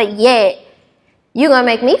saying? But yet, you're going to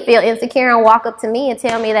make me feel insecure and walk up to me and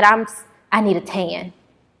tell me that I need a tan.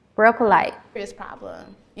 Real polite. Serious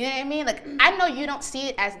problem. You know what I mean? Like, I know you don't see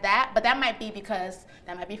it as that, but that might be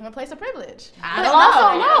from a place of privilege. I don't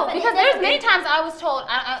know. No, because there's many times I was told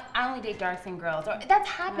I only date dark-skinned girls, or that's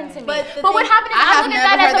happened to me. But what happened is I look at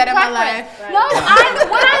that as a preference. No,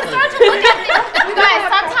 when I start to look at this, you guys,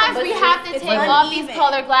 sometimes we have to take off these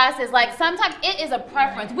color glasses. Like sometimes it is a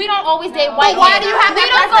preference. We don't always date white. But why do you have that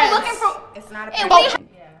preference? We don't go looking for. It's not a preference.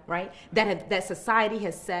 Right? That society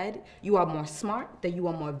has said you are more smart, that you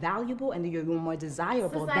are more valuable, and that you're more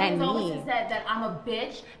desirable than me. Society always said that I'm a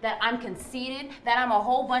bitch, that I'm conceited, that I'm a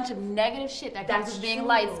whole bunch of negative shit that comes with being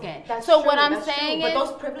light-skinned. So what I'm saying is, but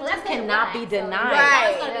those privileges cannot be denied.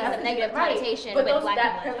 Right. That's a negative connotation. But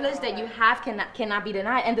that privilege that you have cannot be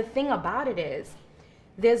denied. And the thing about it is,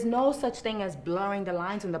 there's no such thing as blurring the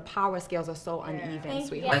lines when the power scales are so uneven,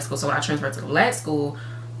 sweetheart. Black school. So when I transferred to the black school,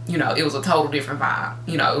 it was a total different vibe.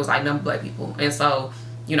 It was like nothing black people. And so,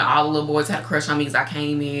 all the little boys had a crush on me because I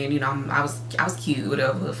came in, I was cute,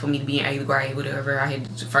 whatever, for me to be in 8th grade, whatever. I had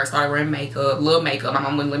first started wearing makeup, little makeup. My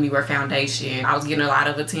mom wouldn't let me wear foundation. I was getting a lot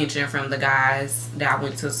of attention from the guys that I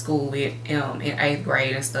went to school with in 8th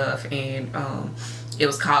grade and stuff. And it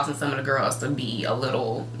was causing some of the girls to be a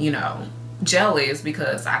little, jealous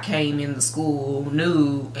because I came in the school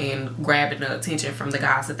new and grabbing the attention from the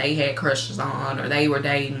guys that they had crushes on, or they were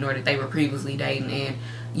dating, or that they were previously dating. And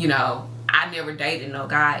I never dated no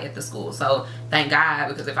guy at the school, so thank God,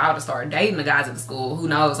 because if I would have started dating the guys at the school, who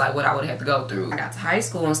knows like what I would have to go through. I got to high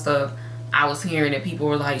school and stuff, I was hearing that people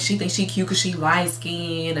were like, she thinks she cute because she light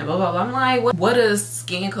skinned and blah blah blah. I'm like, what does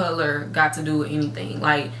skin color got to do with anything?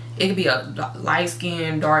 Like it could be a light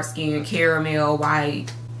skin, dark skin, caramel, white,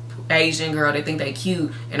 Asian girl, they think they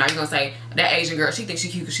cute, and are you gonna say that Asian girl, she thinks she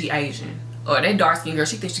cute because she Asian, or that dark skin girl,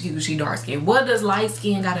 she thinks she cute because she dark skin? What does light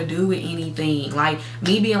skin got to do with anything? Like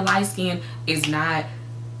me being light skin is not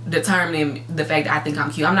determining the fact that I think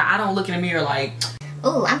I'm cute. I don't look in the mirror like,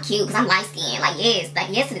 oh, I'm cute because I'm light skinned. Like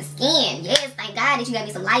yes to the skin. Yes, thank God that you got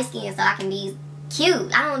me some light skin so I can be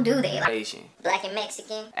cute. I don't do that. Like, Asian. Black and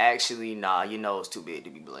Mexican. Actually, nah, it's too big to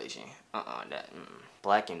be Blasian.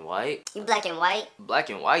 Black and white? You black and white? Black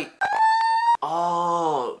and white?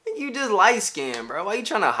 Oh, you just light skinned, bro. Why you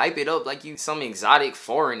trying to hype it up like you some exotic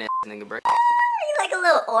foreign ass nigga, bro? You like a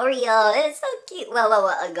little Oreo. It's so cute. Well,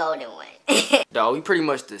 a golden one. Dog, we pretty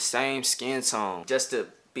much the same skin tone. Just to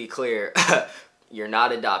be clear, you're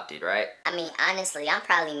not adopted, right? I mean, honestly, I'm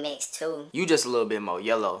probably mixed too. You just a little bit more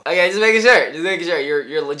yellow. Okay, just making sure.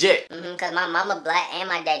 You're legit. Cause my mama black and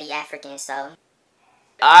my daddy African, so.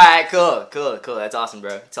 Alright, cool. That's awesome,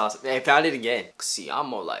 bro. It's awesome. Hey, found it again. See, I'm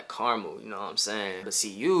more like caramel, you know what I'm saying? But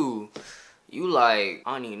see, you like,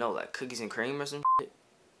 I don't even know, like cookies and cream or some shit.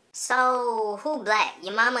 So, who black?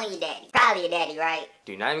 Your mama or your daddy? Probably your daddy, right?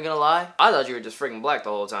 Dude, not even gonna lie, I thought you were just freaking black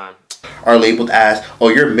the whole time. are labeled as, oh,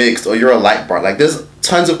 you're mixed, or you're a light brown. Like, there's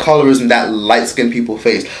tons of colorism that light-skinned people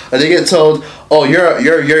face. Like, they get told, oh, you're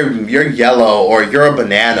yellow, or you're a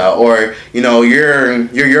banana, or you know,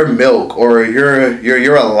 you're milk, or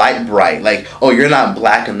you're a light bright. Like, oh, you're not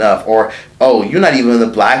black enough, or oh, you're not even the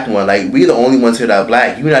black one. Like, we're the only ones here that are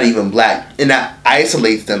black. You're not even black, and that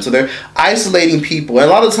isolates them. So they're isolating people. And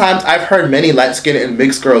a lot of times, I've heard many light-skinned and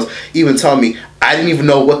mixed girls even tell me, I didn't even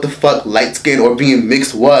know what the fuck light skin or being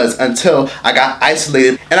mixed was until I got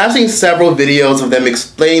isolated. And I've seen several videos of them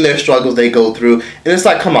explaining their struggles they go through, and it's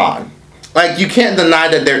like, come on. Like, you can't deny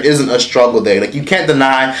that there isn't a struggle there. Like, you can't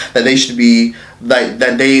deny that they should be like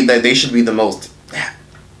that they should be the most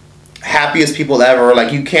happiest people ever.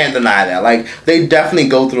 Like, you can't deny that. Like, they definitely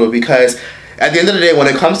go through it, because at the end of the day, when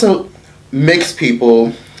it comes to mixed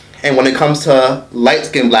people and when it comes to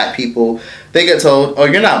light-skinned black people, they get told, oh,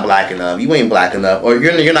 you're not black enough, you ain't black enough, or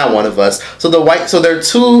you're not one of us. So they're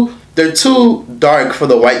too dark for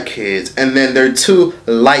the white kids, and then they're too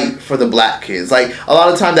light for the black kids. Like, a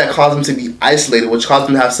lot of times that causes them to be isolated, which causes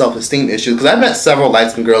them to have self-esteem issues. Because I've met several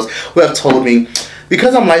light-skinned girls who have told me,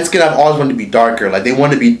 because I'm light-skinned, I've always wanted to be darker. Like, they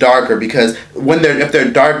want to be darker because if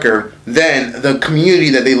they're darker, then the community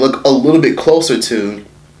that they look a little bit closer to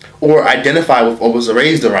or identify with or was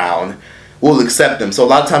raised around will accept them. So a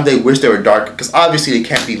lot of times they wish they were darker, because obviously they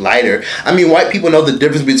can't be lighter. I mean, white people know the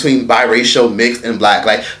difference between biracial, mixed, and black.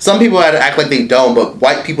 Like, some people act like they don't, but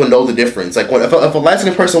white people know the difference. Like, if a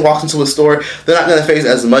light-skinned person walks into a store, they're not going to face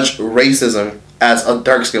as much racism as a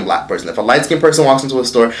dark-skinned black person. If a light-skinned person walks into a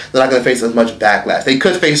store, they're not going to face as much backlash. They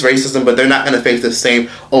could face racism, but they're not going to face the same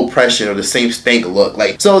oppression or the same stank look.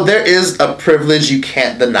 Like, so there is a privilege you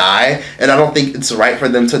can't deny, and I don't think it's right for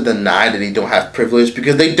them to deny that they don't have privilege,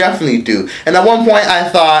 because they definitely do. And at one point I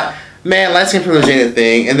thought, man, light-skin privilege ain't a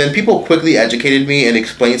thing. And then people quickly educated me and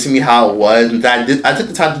explained to me how it was. And I took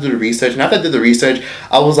the time to do the research. And after I did the research,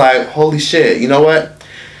 I was like, holy shit, you know what?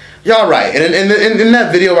 Y'all right. And in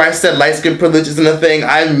that video where I said light-skin privilege isn't a thing,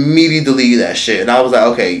 I immediately deleted that shit. And I was like,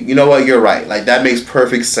 okay, you know what? You're right. Like, that makes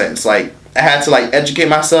perfect sense. Like, I had to, like, educate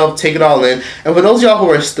myself, take it all in. And for those of y'all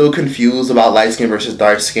who are still confused about light skin versus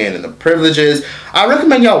dark skin and the privileges, I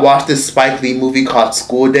recommend y'all watch this Spike Lee movie called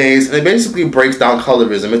School Days. And it basically breaks down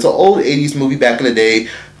colorism. It's an old 80s movie back in the day.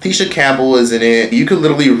 Tisha Campbell is in it. You could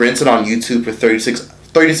literally rent it on YouTube for 36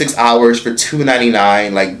 hours for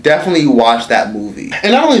 $2.99. Like, definitely watch that movie.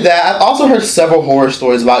 And not only that, I've also heard several horror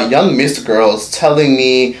stories about young mixed girls telling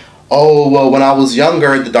me, oh, well, when I was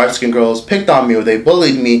younger, the dark-skinned girls picked on me or they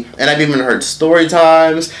bullied me. And I've even heard story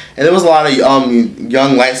times. And there was a lot of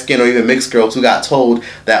young light-skinned or even mixed girls who got told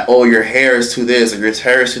that, oh, your hair is too this or your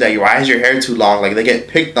hair is too that. Why is your hair too long? Like, they get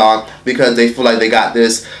picked on because they feel like they got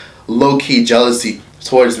this low-key jealousy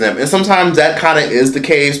towards them. And sometimes that kind of is the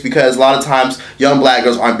case, because a lot of times young black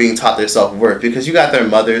girls aren't being taught their self-worth, because you got their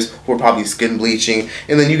mothers who are probably skin bleaching,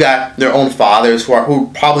 and then you got their own fathers who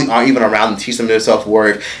probably aren't even around to teach them their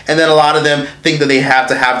self-worth. And then a lot of them think that they have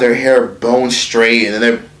to have their hair bone straight, and then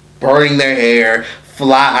they're burning their hair,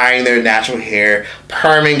 flat ironing their natural hair,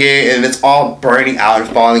 perming it, and it's all burning out and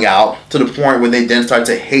falling out to the point where they then start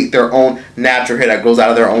to hate their own natural hair that grows out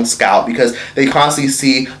of their own scalp, because they constantly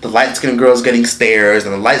see the light-skinned girls getting stares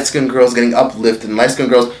and the light-skinned girls getting uplifted and light-skinned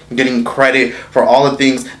girls getting credit for all the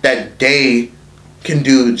things that they can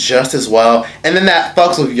do just as well. And then that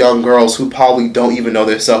fucks with young girls who probably don't even know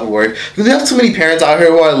their self-worth, because we have too many parents out here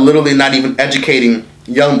who are literally not even educating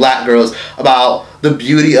young black girls about the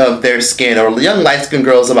beauty of their skin, or young light-skinned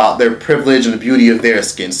girls about their privilege and the beauty of their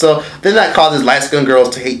skin. So then that causes light-skinned girls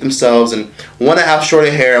to hate themselves and want to have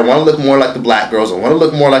shorter hair, want to look more like the black girls, or want to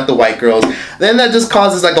look more like the white girls. Then that just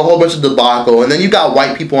causes like a whole bunch of debacle, and then you got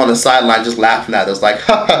white people on the sideline just laughing at us like,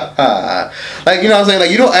 ha ha ha. Like, you know what I'm saying?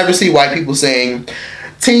 Like, you don't ever see white people saying,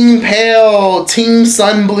 Team pale, team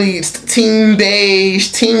sun bleached, team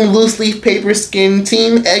beige, team loose leaf paper skin,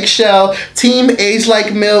 team eggshell, team aged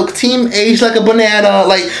like milk, team aged like a banana.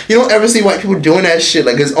 Like, you don't ever see white people doing that shit.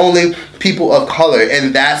 Like, it's only people of color,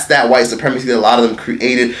 and that's that white supremacy that a lot of them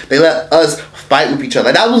created. They let us fight with each other.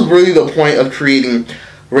 Like, that was really the point of creating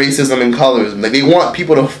racism and colorism. Like, they want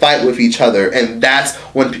people to fight with each other, and that's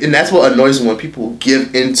what annoys them, when people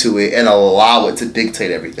give into it and allow it to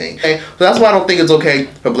dictate everything. Okay? So that's why I don't think it's okay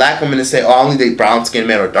for black women to say, oh, I only date brown skinned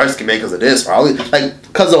men or dark skinned men because of this, or I only, like,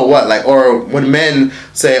 because of what? Like, or when men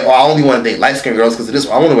say, oh, I only want to date light skinned girls because of this,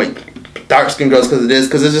 or I want to date dark skinned girls because of this,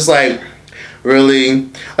 because it's just like, really?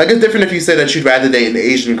 Like, it's different if you say that you'd rather date an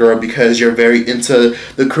Asian girl because you're very into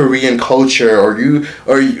the Korean culture, or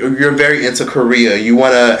you're very into Korea. You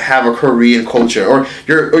want to have a Korean culture, or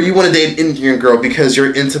you want to date an Indian girl because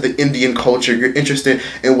you're into the Indian culture. You're interested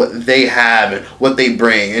in what they have and what they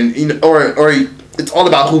bring, and you know, or it's all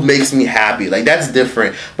about who makes me happy. Like, that's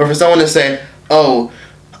different. But for someone to say, oh,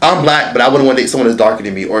 I'm black, but I wouldn't want to date someone that's darker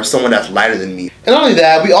than me or someone that's lighter than me. And not only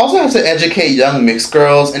that, we also have to educate young mixed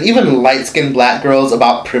girls and even light-skinned black girls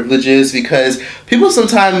about privileges, because a lot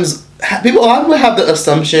of people have the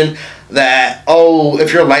assumption that, oh,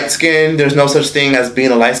 if you're light-skinned, there's no such thing as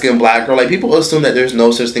being a light-skinned black girl. Like, people assume that there's no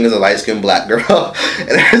such thing as a light-skinned black girl. And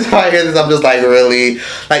every time I hear this, I'm just like, really?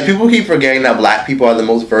 Like, people keep forgetting that black people are the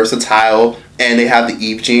most versatile, and they have the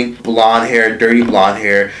Eve gene, blonde hair, dirty blonde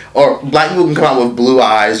hair, or black people can come out with blue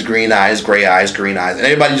eyes, green eyes, gray eyes, green eyes, and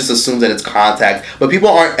everybody just assumes that it's contact. But people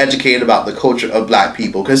aren't educated about the culture of black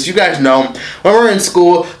people, because you guys know, when we're in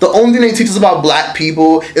school, the only thing they teach us about black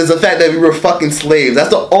people is the fact that we were fucking slaves. That's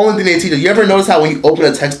the only thing they teach us. You ever notice how when you open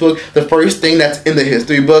a textbook, the first thing that's in the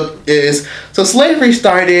history book is, so slavery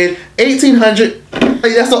started 1800.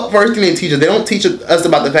 Like, that's the first thing they teach us. They don't teach us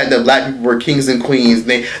about the fact that black people were kings and queens.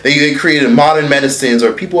 They created modern medicines,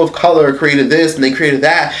 or people of color created this and they created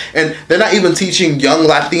that. And they're not even teaching young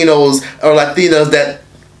Latinos or Latinas that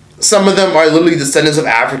some of them are literally descendants of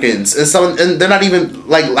Africans. And they're not even,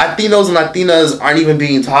 like, Latinos and Latinas aren't even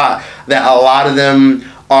being taught that a lot of them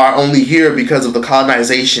are only here because of the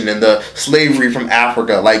colonization and the slavery from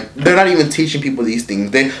Africa. Like, they're not even teaching people these things.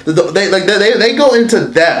 They go into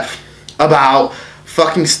depth about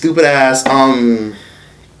fucking stupid ass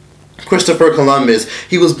Christopher Columbus.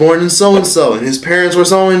 He was born in so and so, and his parents were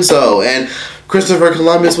so and so, and Christopher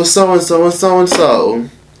Columbus was so and so and so and so,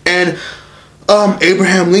 and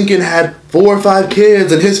Abraham Lincoln had 4 or 5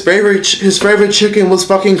 kids, and his favorite chicken was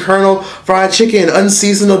fucking Colonel Fried Chicken,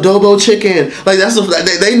 unseasoned adobo chicken. Like,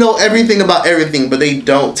 they know everything about everything, but they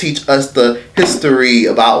don't teach us the history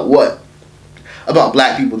about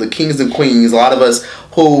black people, the kings and queens. A lot of us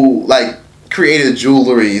who, like, created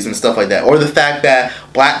jewelries and stuff like that, or the fact that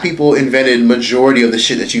black people invented majority of the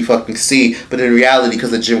shit that you fucking see, but in reality,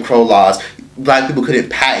 because of Jim Crow laws, black people couldn't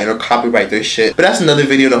patent or copyright their shit. But that's another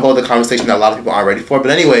video and a whole other conversation that a lot of people aren't ready for.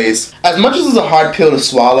 But anyways, as much as it's a hard pill to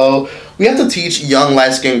swallow, we have to teach young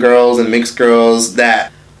light-skinned girls and mixed girls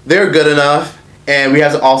that they're good enough. And we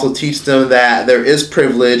have to also teach them that there is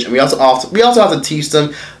privilege, and we also have to teach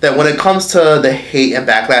them that when it comes to the hate and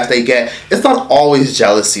backlash they get, it's not always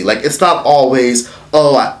jealousy. Like, it's not always,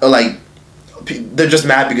 they're just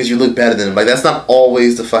mad because you look better than them. Like, that's not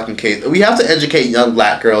always the fucking case. We have to educate young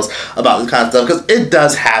black girls about this kind of stuff, because it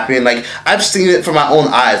does happen. Like, I've seen it from my own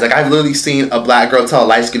eyes. Like, I've literally seen a black girl tell a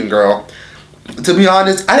light-skinned girl, to be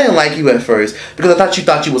honest, I didn't like you at first because I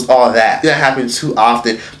thought you was all that. That happens too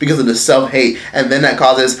often because of the self-hate, and then that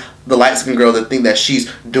causes the light-skinned girl to think that she's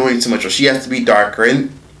doing too much, or she has to be darker, and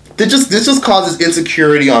this just causes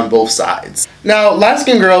insecurity on both sides. Now,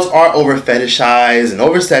 light-skinned girls are over-fetishized and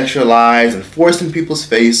over-sexualized and forced in people's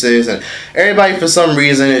faces, and everybody for some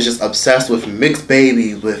reason is just obsessed with mixed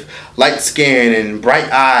babies with light skin and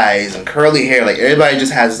bright eyes and curly hair. Like, everybody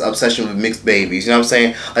just has this obsession with mixed babies, you know what I'm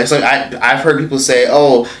saying? Like, so I've heard people say,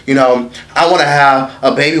 oh, you know, I want to have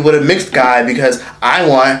a baby with a mixed guy because I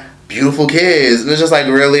want beautiful kids. And it's just like,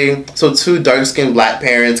 really? So 2 dark-skinned black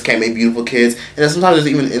parents can't make beautiful kids? And then sometimes there's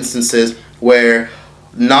even instances where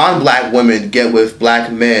non-black women get with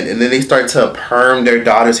black men, and then they start to perm their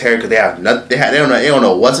daughter's hair because they don't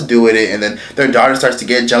know what to do with it, and then their daughter starts to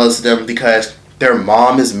get jealous of them because their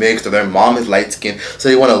mom is mixed or their mom is light-skinned, so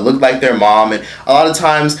they want to look like their mom. And a lot of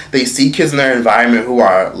times they see kids in their environment who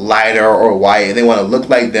are lighter or white, and they want to look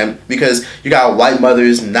like them because you got white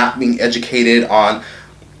mothers not being educated on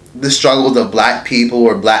the struggles of black people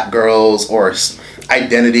or black girls or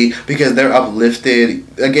identity because they're uplifted.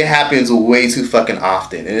 Like, it happens way too fucking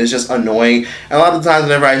often, and it's just annoying. And a lot of times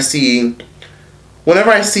whenever I see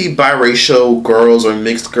biracial girls or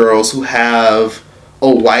mixed girls who have a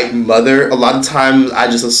white mother, a lot of times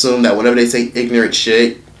I just assume that whenever they say ignorant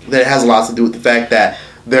shit, that it has a lot to do with the fact that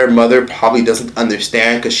their mother probably doesn't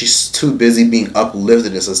understand because she's too busy being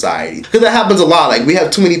uplifted in society. Because that happens a lot. Like, we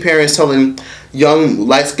have too many parents telling young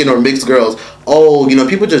light-skinned or mixed girls, oh, you know,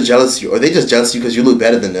 people just jealous of you, or they just jealous of you because you look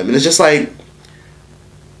better than them. And it's just like,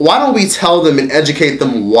 why don't we tell them and educate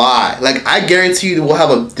them why? Like, I guarantee you we'll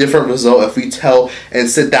have a different result if we tell and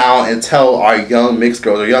sit down and tell our young mixed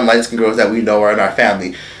girls or young light-skinned girls that we know are in our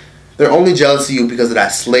family, they're only jealous of you because of that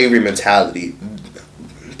slavery mentality.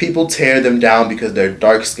 People tear them down because they're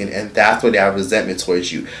dark-skinned, and that's why they have resentment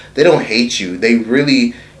towards you. They don't hate you. They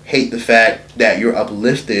really hate the fact that you're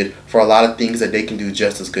uplifted for a lot of things that they can do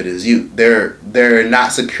just as good as you. They're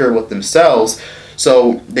not secure with themselves,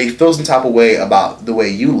 so they feel some type of way about the way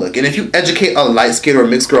you look. And if you educate a light-skinned or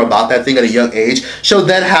mixed girl about that thing at a young age, she'll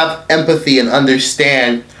then have empathy and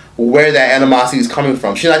understand where that animosity is coming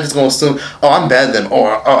from. She's not just going to assume, oh, I'm better than them,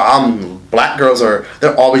 or oh, I'm black girls, or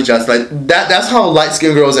they're always just like that. That's how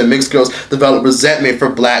light-skinned girls and mixed girls develop resentment for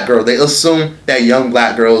black girls. They assume that young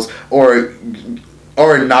black girls or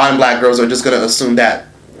non-black girls are just going to assume that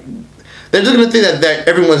they're just going to think that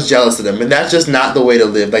everyone's jealous of them, and that's just not the way to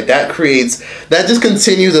live. Like, that just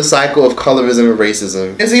continues a cycle of colorism and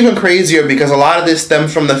racism. It's even crazier because a lot of this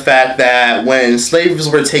stems from the fact that when slaves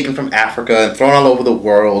were taken from Africa and thrown all over the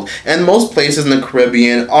world, and most places in the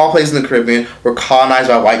Caribbean, all places in the Caribbean were colonized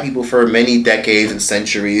by white people for many decades and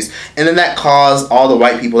centuries, and then that caused all the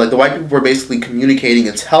white people, like the white people were basically communicating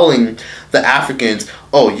and telling the Africans,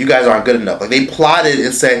 oh, you guys aren't good enough. Like, they plotted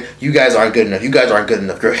and said, you guys aren't good enough, you guys aren't good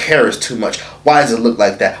enough, your hair is too much, why does it look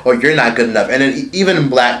like that, or you're not good enough. And then even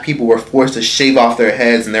black people were forced to shave off their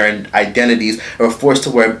heads and their identities, or forced to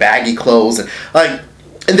wear baggy clothes,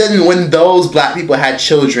 and then when those black people had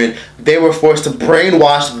children, they were forced to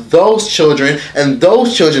brainwash those children, and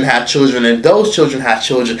those children had children, and those children had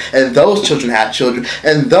children, and those children had children,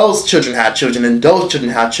 and those children had children, and those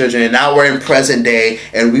children had children, and now we're in present day,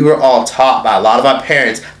 and we were all taught by a lot of our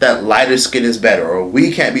parents that lighter skin is better, or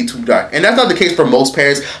we can't be too dark. And that's not the case for most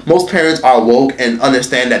parents. Most parents are woke and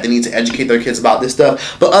understand that they need to educate their kids about this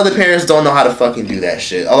stuff, but other parents don't know how to fucking do that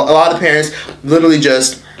shit. A lot of parents literally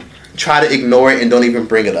just try to ignore it and don't even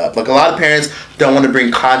bring it up. Like, a lot of parents don't want to bring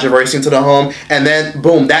controversy into the home, and then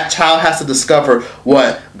boom, that child has to discover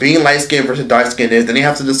what being light-skinned versus dark-skinned is. Then they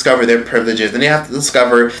have to discover their privileges. Then they have to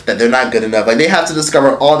discover that they're not good enough. Like, they have to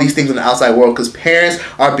discover all these things in the outside world because parents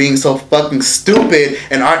are being so fucking stupid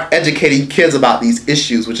and aren't educating kids about these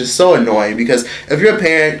issues, which is so annoying. Because if you're a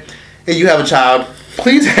parent and you have a child,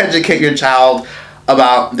 please educate your child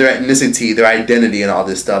about their ethnicity, their identity, and all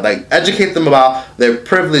this stuff. Like, educate them about their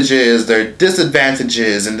privileges, their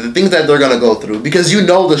disadvantages, and the things that they're gonna go through, because you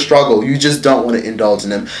know the struggle, you just don't want to indulge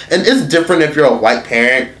in them. And it's different if you're a white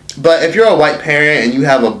parent, but if you're a white parent and you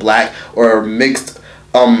have a black or mixed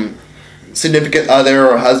significant other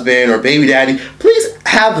or husband or baby daddy, please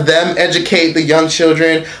have them educate the young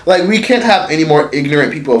children. Like, we can't have any more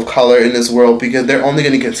ignorant people of color in this world, because they're only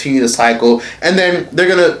going to continue the cycle, and then they're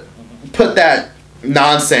gonna put that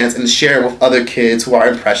nonsense and share it with other kids who are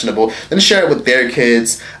impressionable, then share it with their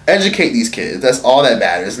kids. Educate these kids. That's all that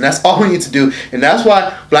matters, and that's all we need to do. And that's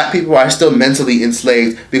why black people are still mentally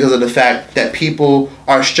enslaved, because of the fact that people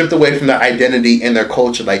are stripped away from their identity and their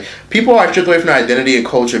culture. Like, people are stripped away from their identity and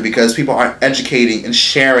culture because people aren't educating and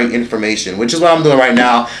sharing information, which is what I'm doing right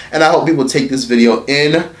now. And I hope people take this video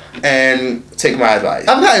in and take my advice.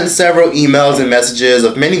 I've gotten several emails and messages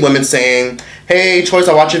of many women saying, hey, Choice,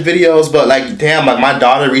 I watch your videos, but like, damn, like, my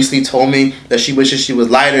daughter recently told me that she wishes she was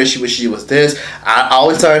lighter, she wishes she was this. I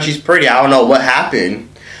always tell her she's pretty. I don't know what happened.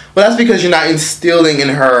 But that's because you're not instilling in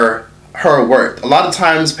her worth. A lot of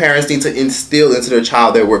times parents need to instill into their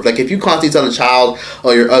child their worth. Like, if you constantly tell the child,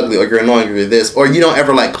 oh, you're ugly, or you're annoying, or you're this, or you don't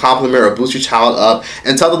ever like compliment or boost your child up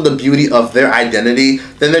and tell them the beauty of their identity,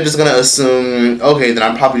 then they're just gonna assume, okay, then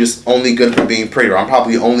I'm probably just only good for being pretty, or I'm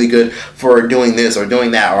probably only good for doing this or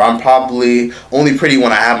doing that, or I'm probably only pretty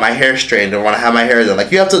when I have my hair straightened or when I have my hair done.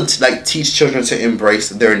 Like, you have to like teach children to embrace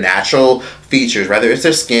their natural features, whether it's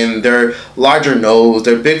their skin, their larger nose,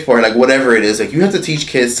 their big forehead, like whatever it is. Like, you have to teach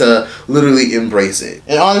kids to literally embrace it.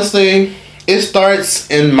 And honestly, it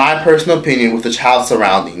starts, in my personal opinion, with the child's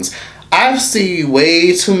surroundings. I've seen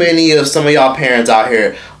way too many of some of y'all parents out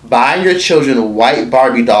here buying your children white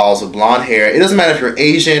Barbie dolls with blonde hair. It doesn't matter if you're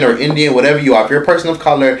Asian or Indian, whatever you are. If you're a person of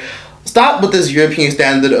color, stop with this European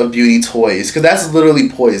standard of beauty toys, because that's literally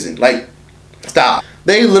poison. Like, stop.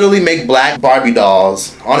 They literally make black Barbie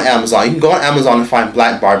dolls on Amazon. You can go on Amazon and find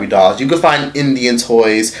black Barbie dolls. You can find Indian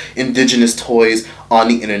toys, indigenous toys on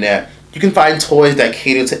the internet. You can find toys that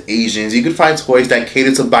cater to Asians. You can find toys that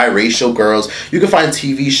cater to biracial girls. You can find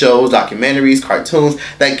TV shows, documentaries, cartoons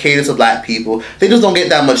that cater to black people. They just don't get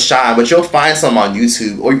that much shine, but you'll find some on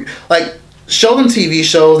YouTube. Or, like, show them TV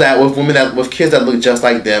shows that with kids that look just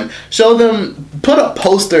like them. Show them, put up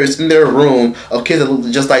posters in their room of kids that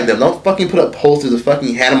look just like them. Don't fucking put up posters of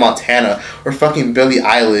fucking Hannah Montana or fucking Billie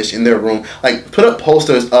Eilish in their room. Like, put up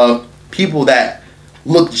posters of people that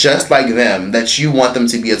look just like them, that you want them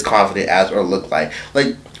to be as confident as or look like.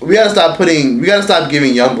 Like, we gotta stop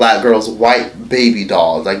giving young black girls white baby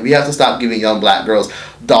dolls. Like, we have to stop giving young black girls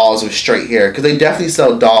dolls with straight hair, because they definitely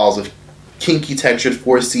sell dolls with kinky textured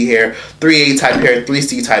 4C hair, 3A type hair,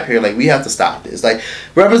 3C type hair. Like, we have to stop this. Like,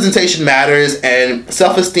 representation matters, and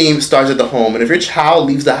self-esteem starts at the home. And if your child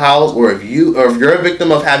leaves the house, or if you're a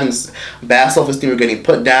victim of having bad self-esteem or getting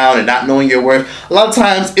put down and not knowing your worth, a lot of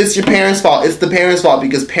times it's your parents' fault. It's the parents' fault,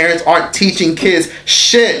 because parents aren't teaching kids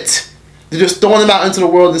shit. They're just throwing them out into the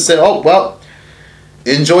world and say, oh, well,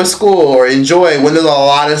 enjoy school or enjoy, when there's a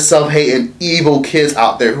lot of self-hate and evil kids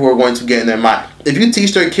out there who are going to get in their mind. If you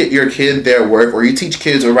teach your kid their worth, or you teach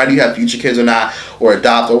kids, or whether you have future kids or not, or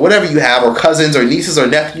adopt, or whatever you have, or cousins or nieces or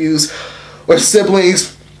nephews or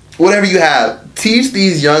siblings, whatever you have, teach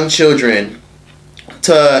these young children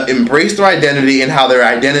to embrace their identity and how their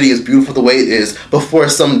identity is beautiful the way it is, before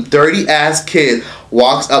some dirty ass kid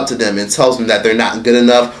walks up to them and tells them that they're not good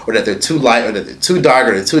enough, or that they're too light, or that they're too dark,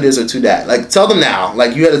 or they're too this or too that. Like, tell them now.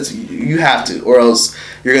 Like, you have to, or else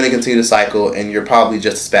you're going to continue to cycle, and you're probably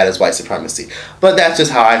just as bad as white supremacy. But that's just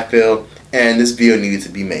how I feel, and this video needed to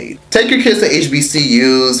be made. Take your kids to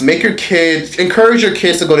HBCUs. Encourage your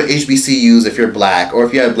kids to go to HBCUs if you're black, or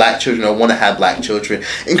if you have black children or want to have black children.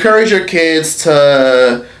 Encourage your kids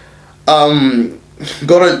to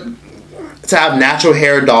to have natural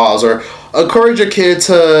hair dolls, or encourage your kid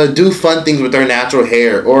to do fun things with their natural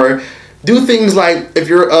hair, or do things like, if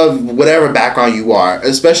you're of whatever background you are,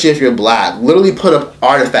 especially if you're black, literally put up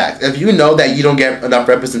artifacts. If you know that you don't get enough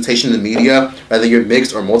representation in the media, whether you're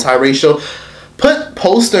mixed or multiracial, put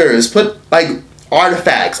posters, put like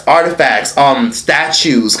artifacts,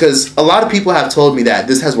 statues, because a lot of people have told me that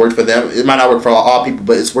this has worked for them. It might not work for all people,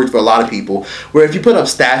 but it's worked for a lot of people, where if you put up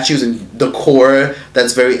statues and decor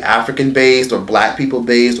that's very African based, or black people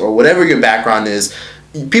based, or whatever your background is,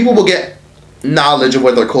 people will get knowledge of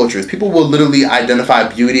what their culture is. People will literally identify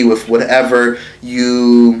beauty with whatever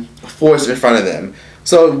you force in front of them.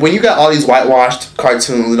 So when you got all these whitewashed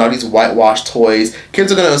cartoons and all these whitewashed toys,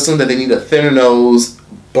 kids are going to assume that they need a thinner nose,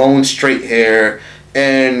 bone straight hair,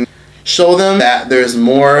 and show them that there's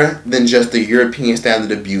more than just the European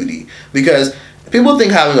standard of beauty. Because people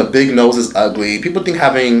think having a big nose is ugly. People think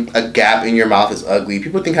having a gap in your mouth is ugly.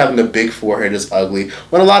 People think having a big forehead is ugly.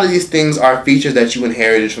 When a lot of these things are features that you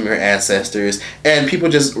inherited from your ancestors, and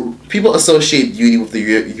people associate beauty with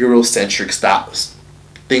the Eurocentric styles.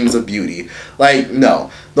 Things of beauty. Like, no.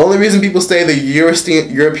 The only reason people say the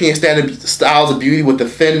European standard styles of beauty with the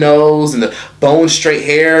thin nose and the bone straight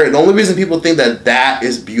hair, and the only reason people think that that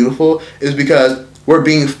is beautiful is because we're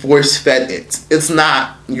being force-fed it. It's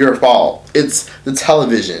not your fault. It's the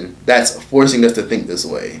television that's forcing us to think this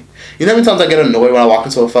way. You know how many times I get annoyed when I walk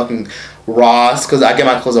into a fucking Ross, because I get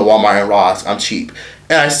my clothes at Walmart and Ross, I'm cheap,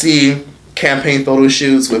 and I see campaign photo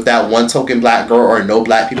shoots with that one token black girl or no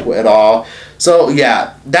black people at all. So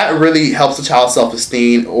yeah, that really helps the child's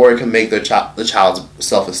self-esteem, or it can make the child's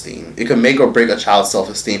self-esteem. It can make or break a child's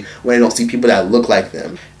self-esteem when they don't see people that look like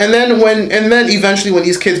them. And then eventually when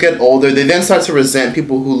these kids get older, they then start to resent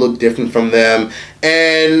people who look different from them,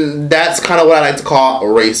 and that's kind of what I like to call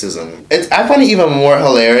racism. I find it even more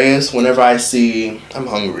hilarious whenever I see, I'm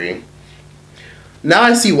hungry. Now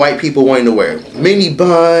I see white people wanting to wear mini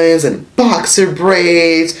buns and boxer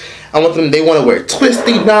braids. They want to wear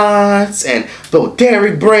twisty knots and little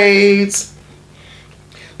Derrick braids.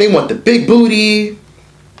 They want the big booty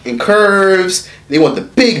and curves. They want the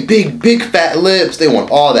big fat lips. They want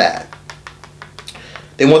all that.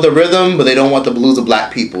 They want the rhythm, but they don't want the blues of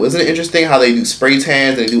black people. Isn't it interesting how they do spray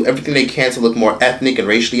tans and they do everything they can to look more ethnic and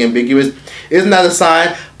racially ambiguous? Isn't that a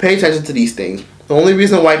sign? Pay attention to these things. The only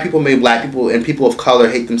reason white people made black people and people of color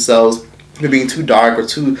hate themselves for being too dark or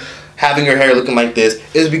too having your hair looking like this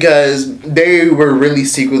is because they were really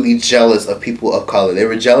secretly jealous of people of color. They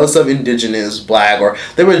were jealous of indigenous, black, or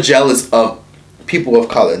they were jealous of people of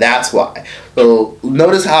color. That's why. So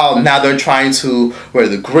notice how now they're trying to wear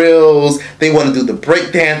the grills, they want to do the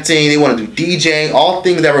breakdancing, they want to do DJing, all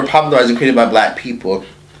things that were popularized and created by black people.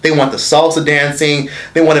 They want the salsa dancing.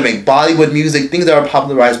 They want to make Bollywood music, things that are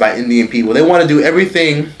popularized by Indian people. They want to do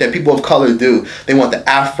everything that people of color do. They want the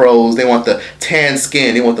afros. They want the tan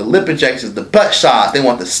skin. They want the lip injections, the butt shots. They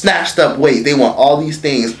want the snatched up weight. They want all these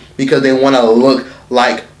things because they want to look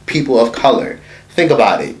like people of color. Think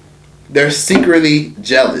about it. They're secretly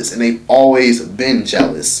jealous, and they've always been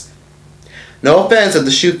jealous. No offense if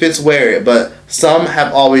the shoe fits, wear it, but some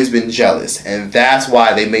have always been jealous, and that's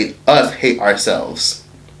why they made us hate ourselves.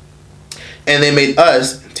 And they made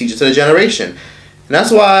us teach it to the generation. And that's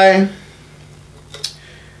why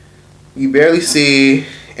you barely see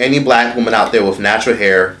any black woman out there with natural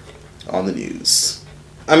hair on the news.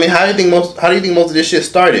 I mean, how do you think most of this shit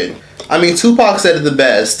started? I mean, Tupac said it the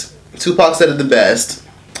best.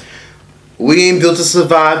 We ain't built to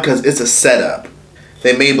survive because it's a setup.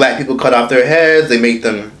 They made black people cut off their heads. They made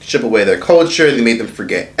them strip away their culture. They made them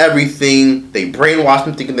forget everything. They brainwashed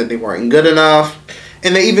them thinking that they weren't good enough.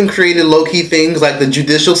 And they even created low-key things like the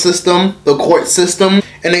judicial system, the court system.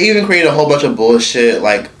 And they even created a whole bunch of bullshit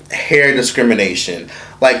like hair discrimination.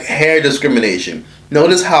 Like hair discrimination.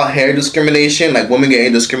 Notice how hair discrimination, like women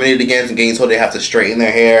getting discriminated against and getting told they have to straighten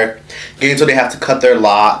their hair. Getting told they have to cut their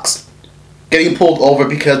locks. Getting pulled over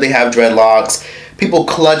because they have dreadlocks. People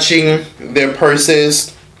clutching their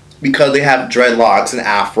purses because they have dreadlocks and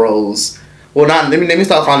afros. Well, not let me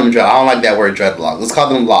stop calling them dread. I don't like that word dreadlocks. Let's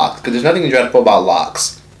call them locks because there's nothing dreadful about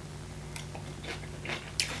locks.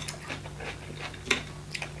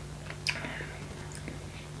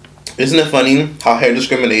 Isn't it funny how hair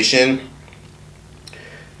discrimination?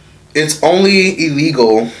 It's only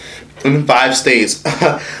illegal in 5 states.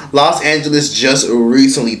 Los Angeles just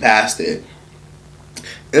recently passed it.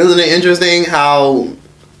 Isn't it interesting how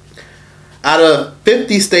out of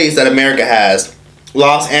 50 states that America has,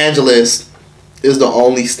 Los Angeles is the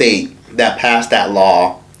only state that passed that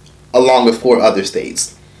law along with 4 other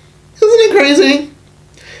states. Isn't it crazy?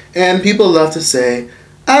 And people love to say,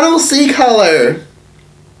 I don't see color.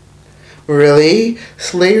 Really?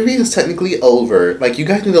 Slavery is technically over. Like, you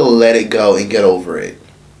guys need to let it go and get over it.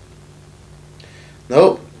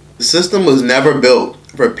 Nope. The system was never built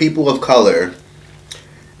for people of color.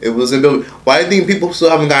 It wasn't built. Why do you think people still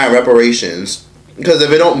haven't gotten reparations? Because if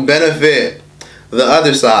it don't benefit the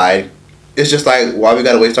other side, it's just like, why we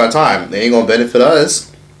gotta waste our time? They ain't gonna benefit us.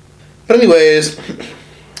 But anyways,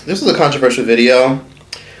 this is a controversial video.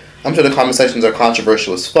 I'm sure the comment sections are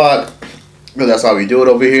controversial as fuck, because that's how we do it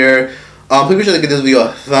over here. Please be sure to give this video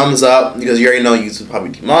a thumbs up, because you already know YouTube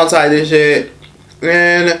probably demonetize this shit.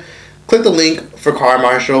 And click the link for Car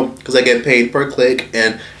Marshal, because I get paid per click,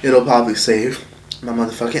 and it'll probably save my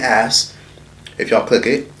motherfucking ass if y'all click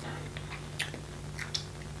it.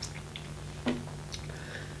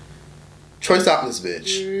 Troy, stop this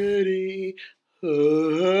bitch. Pretty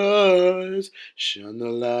hearts shine the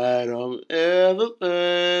light on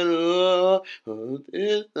everything. Oh,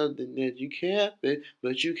 there's nothing that you can't fix,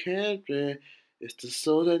 but you can't fix. It's the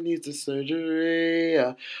soul that needs the surgery.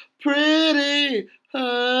 Pretty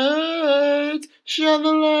hearts shine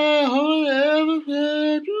the light on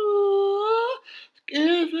everything.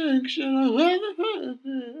 Infection of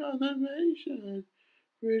the nation.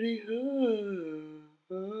 Pretty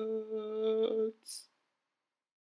hearts.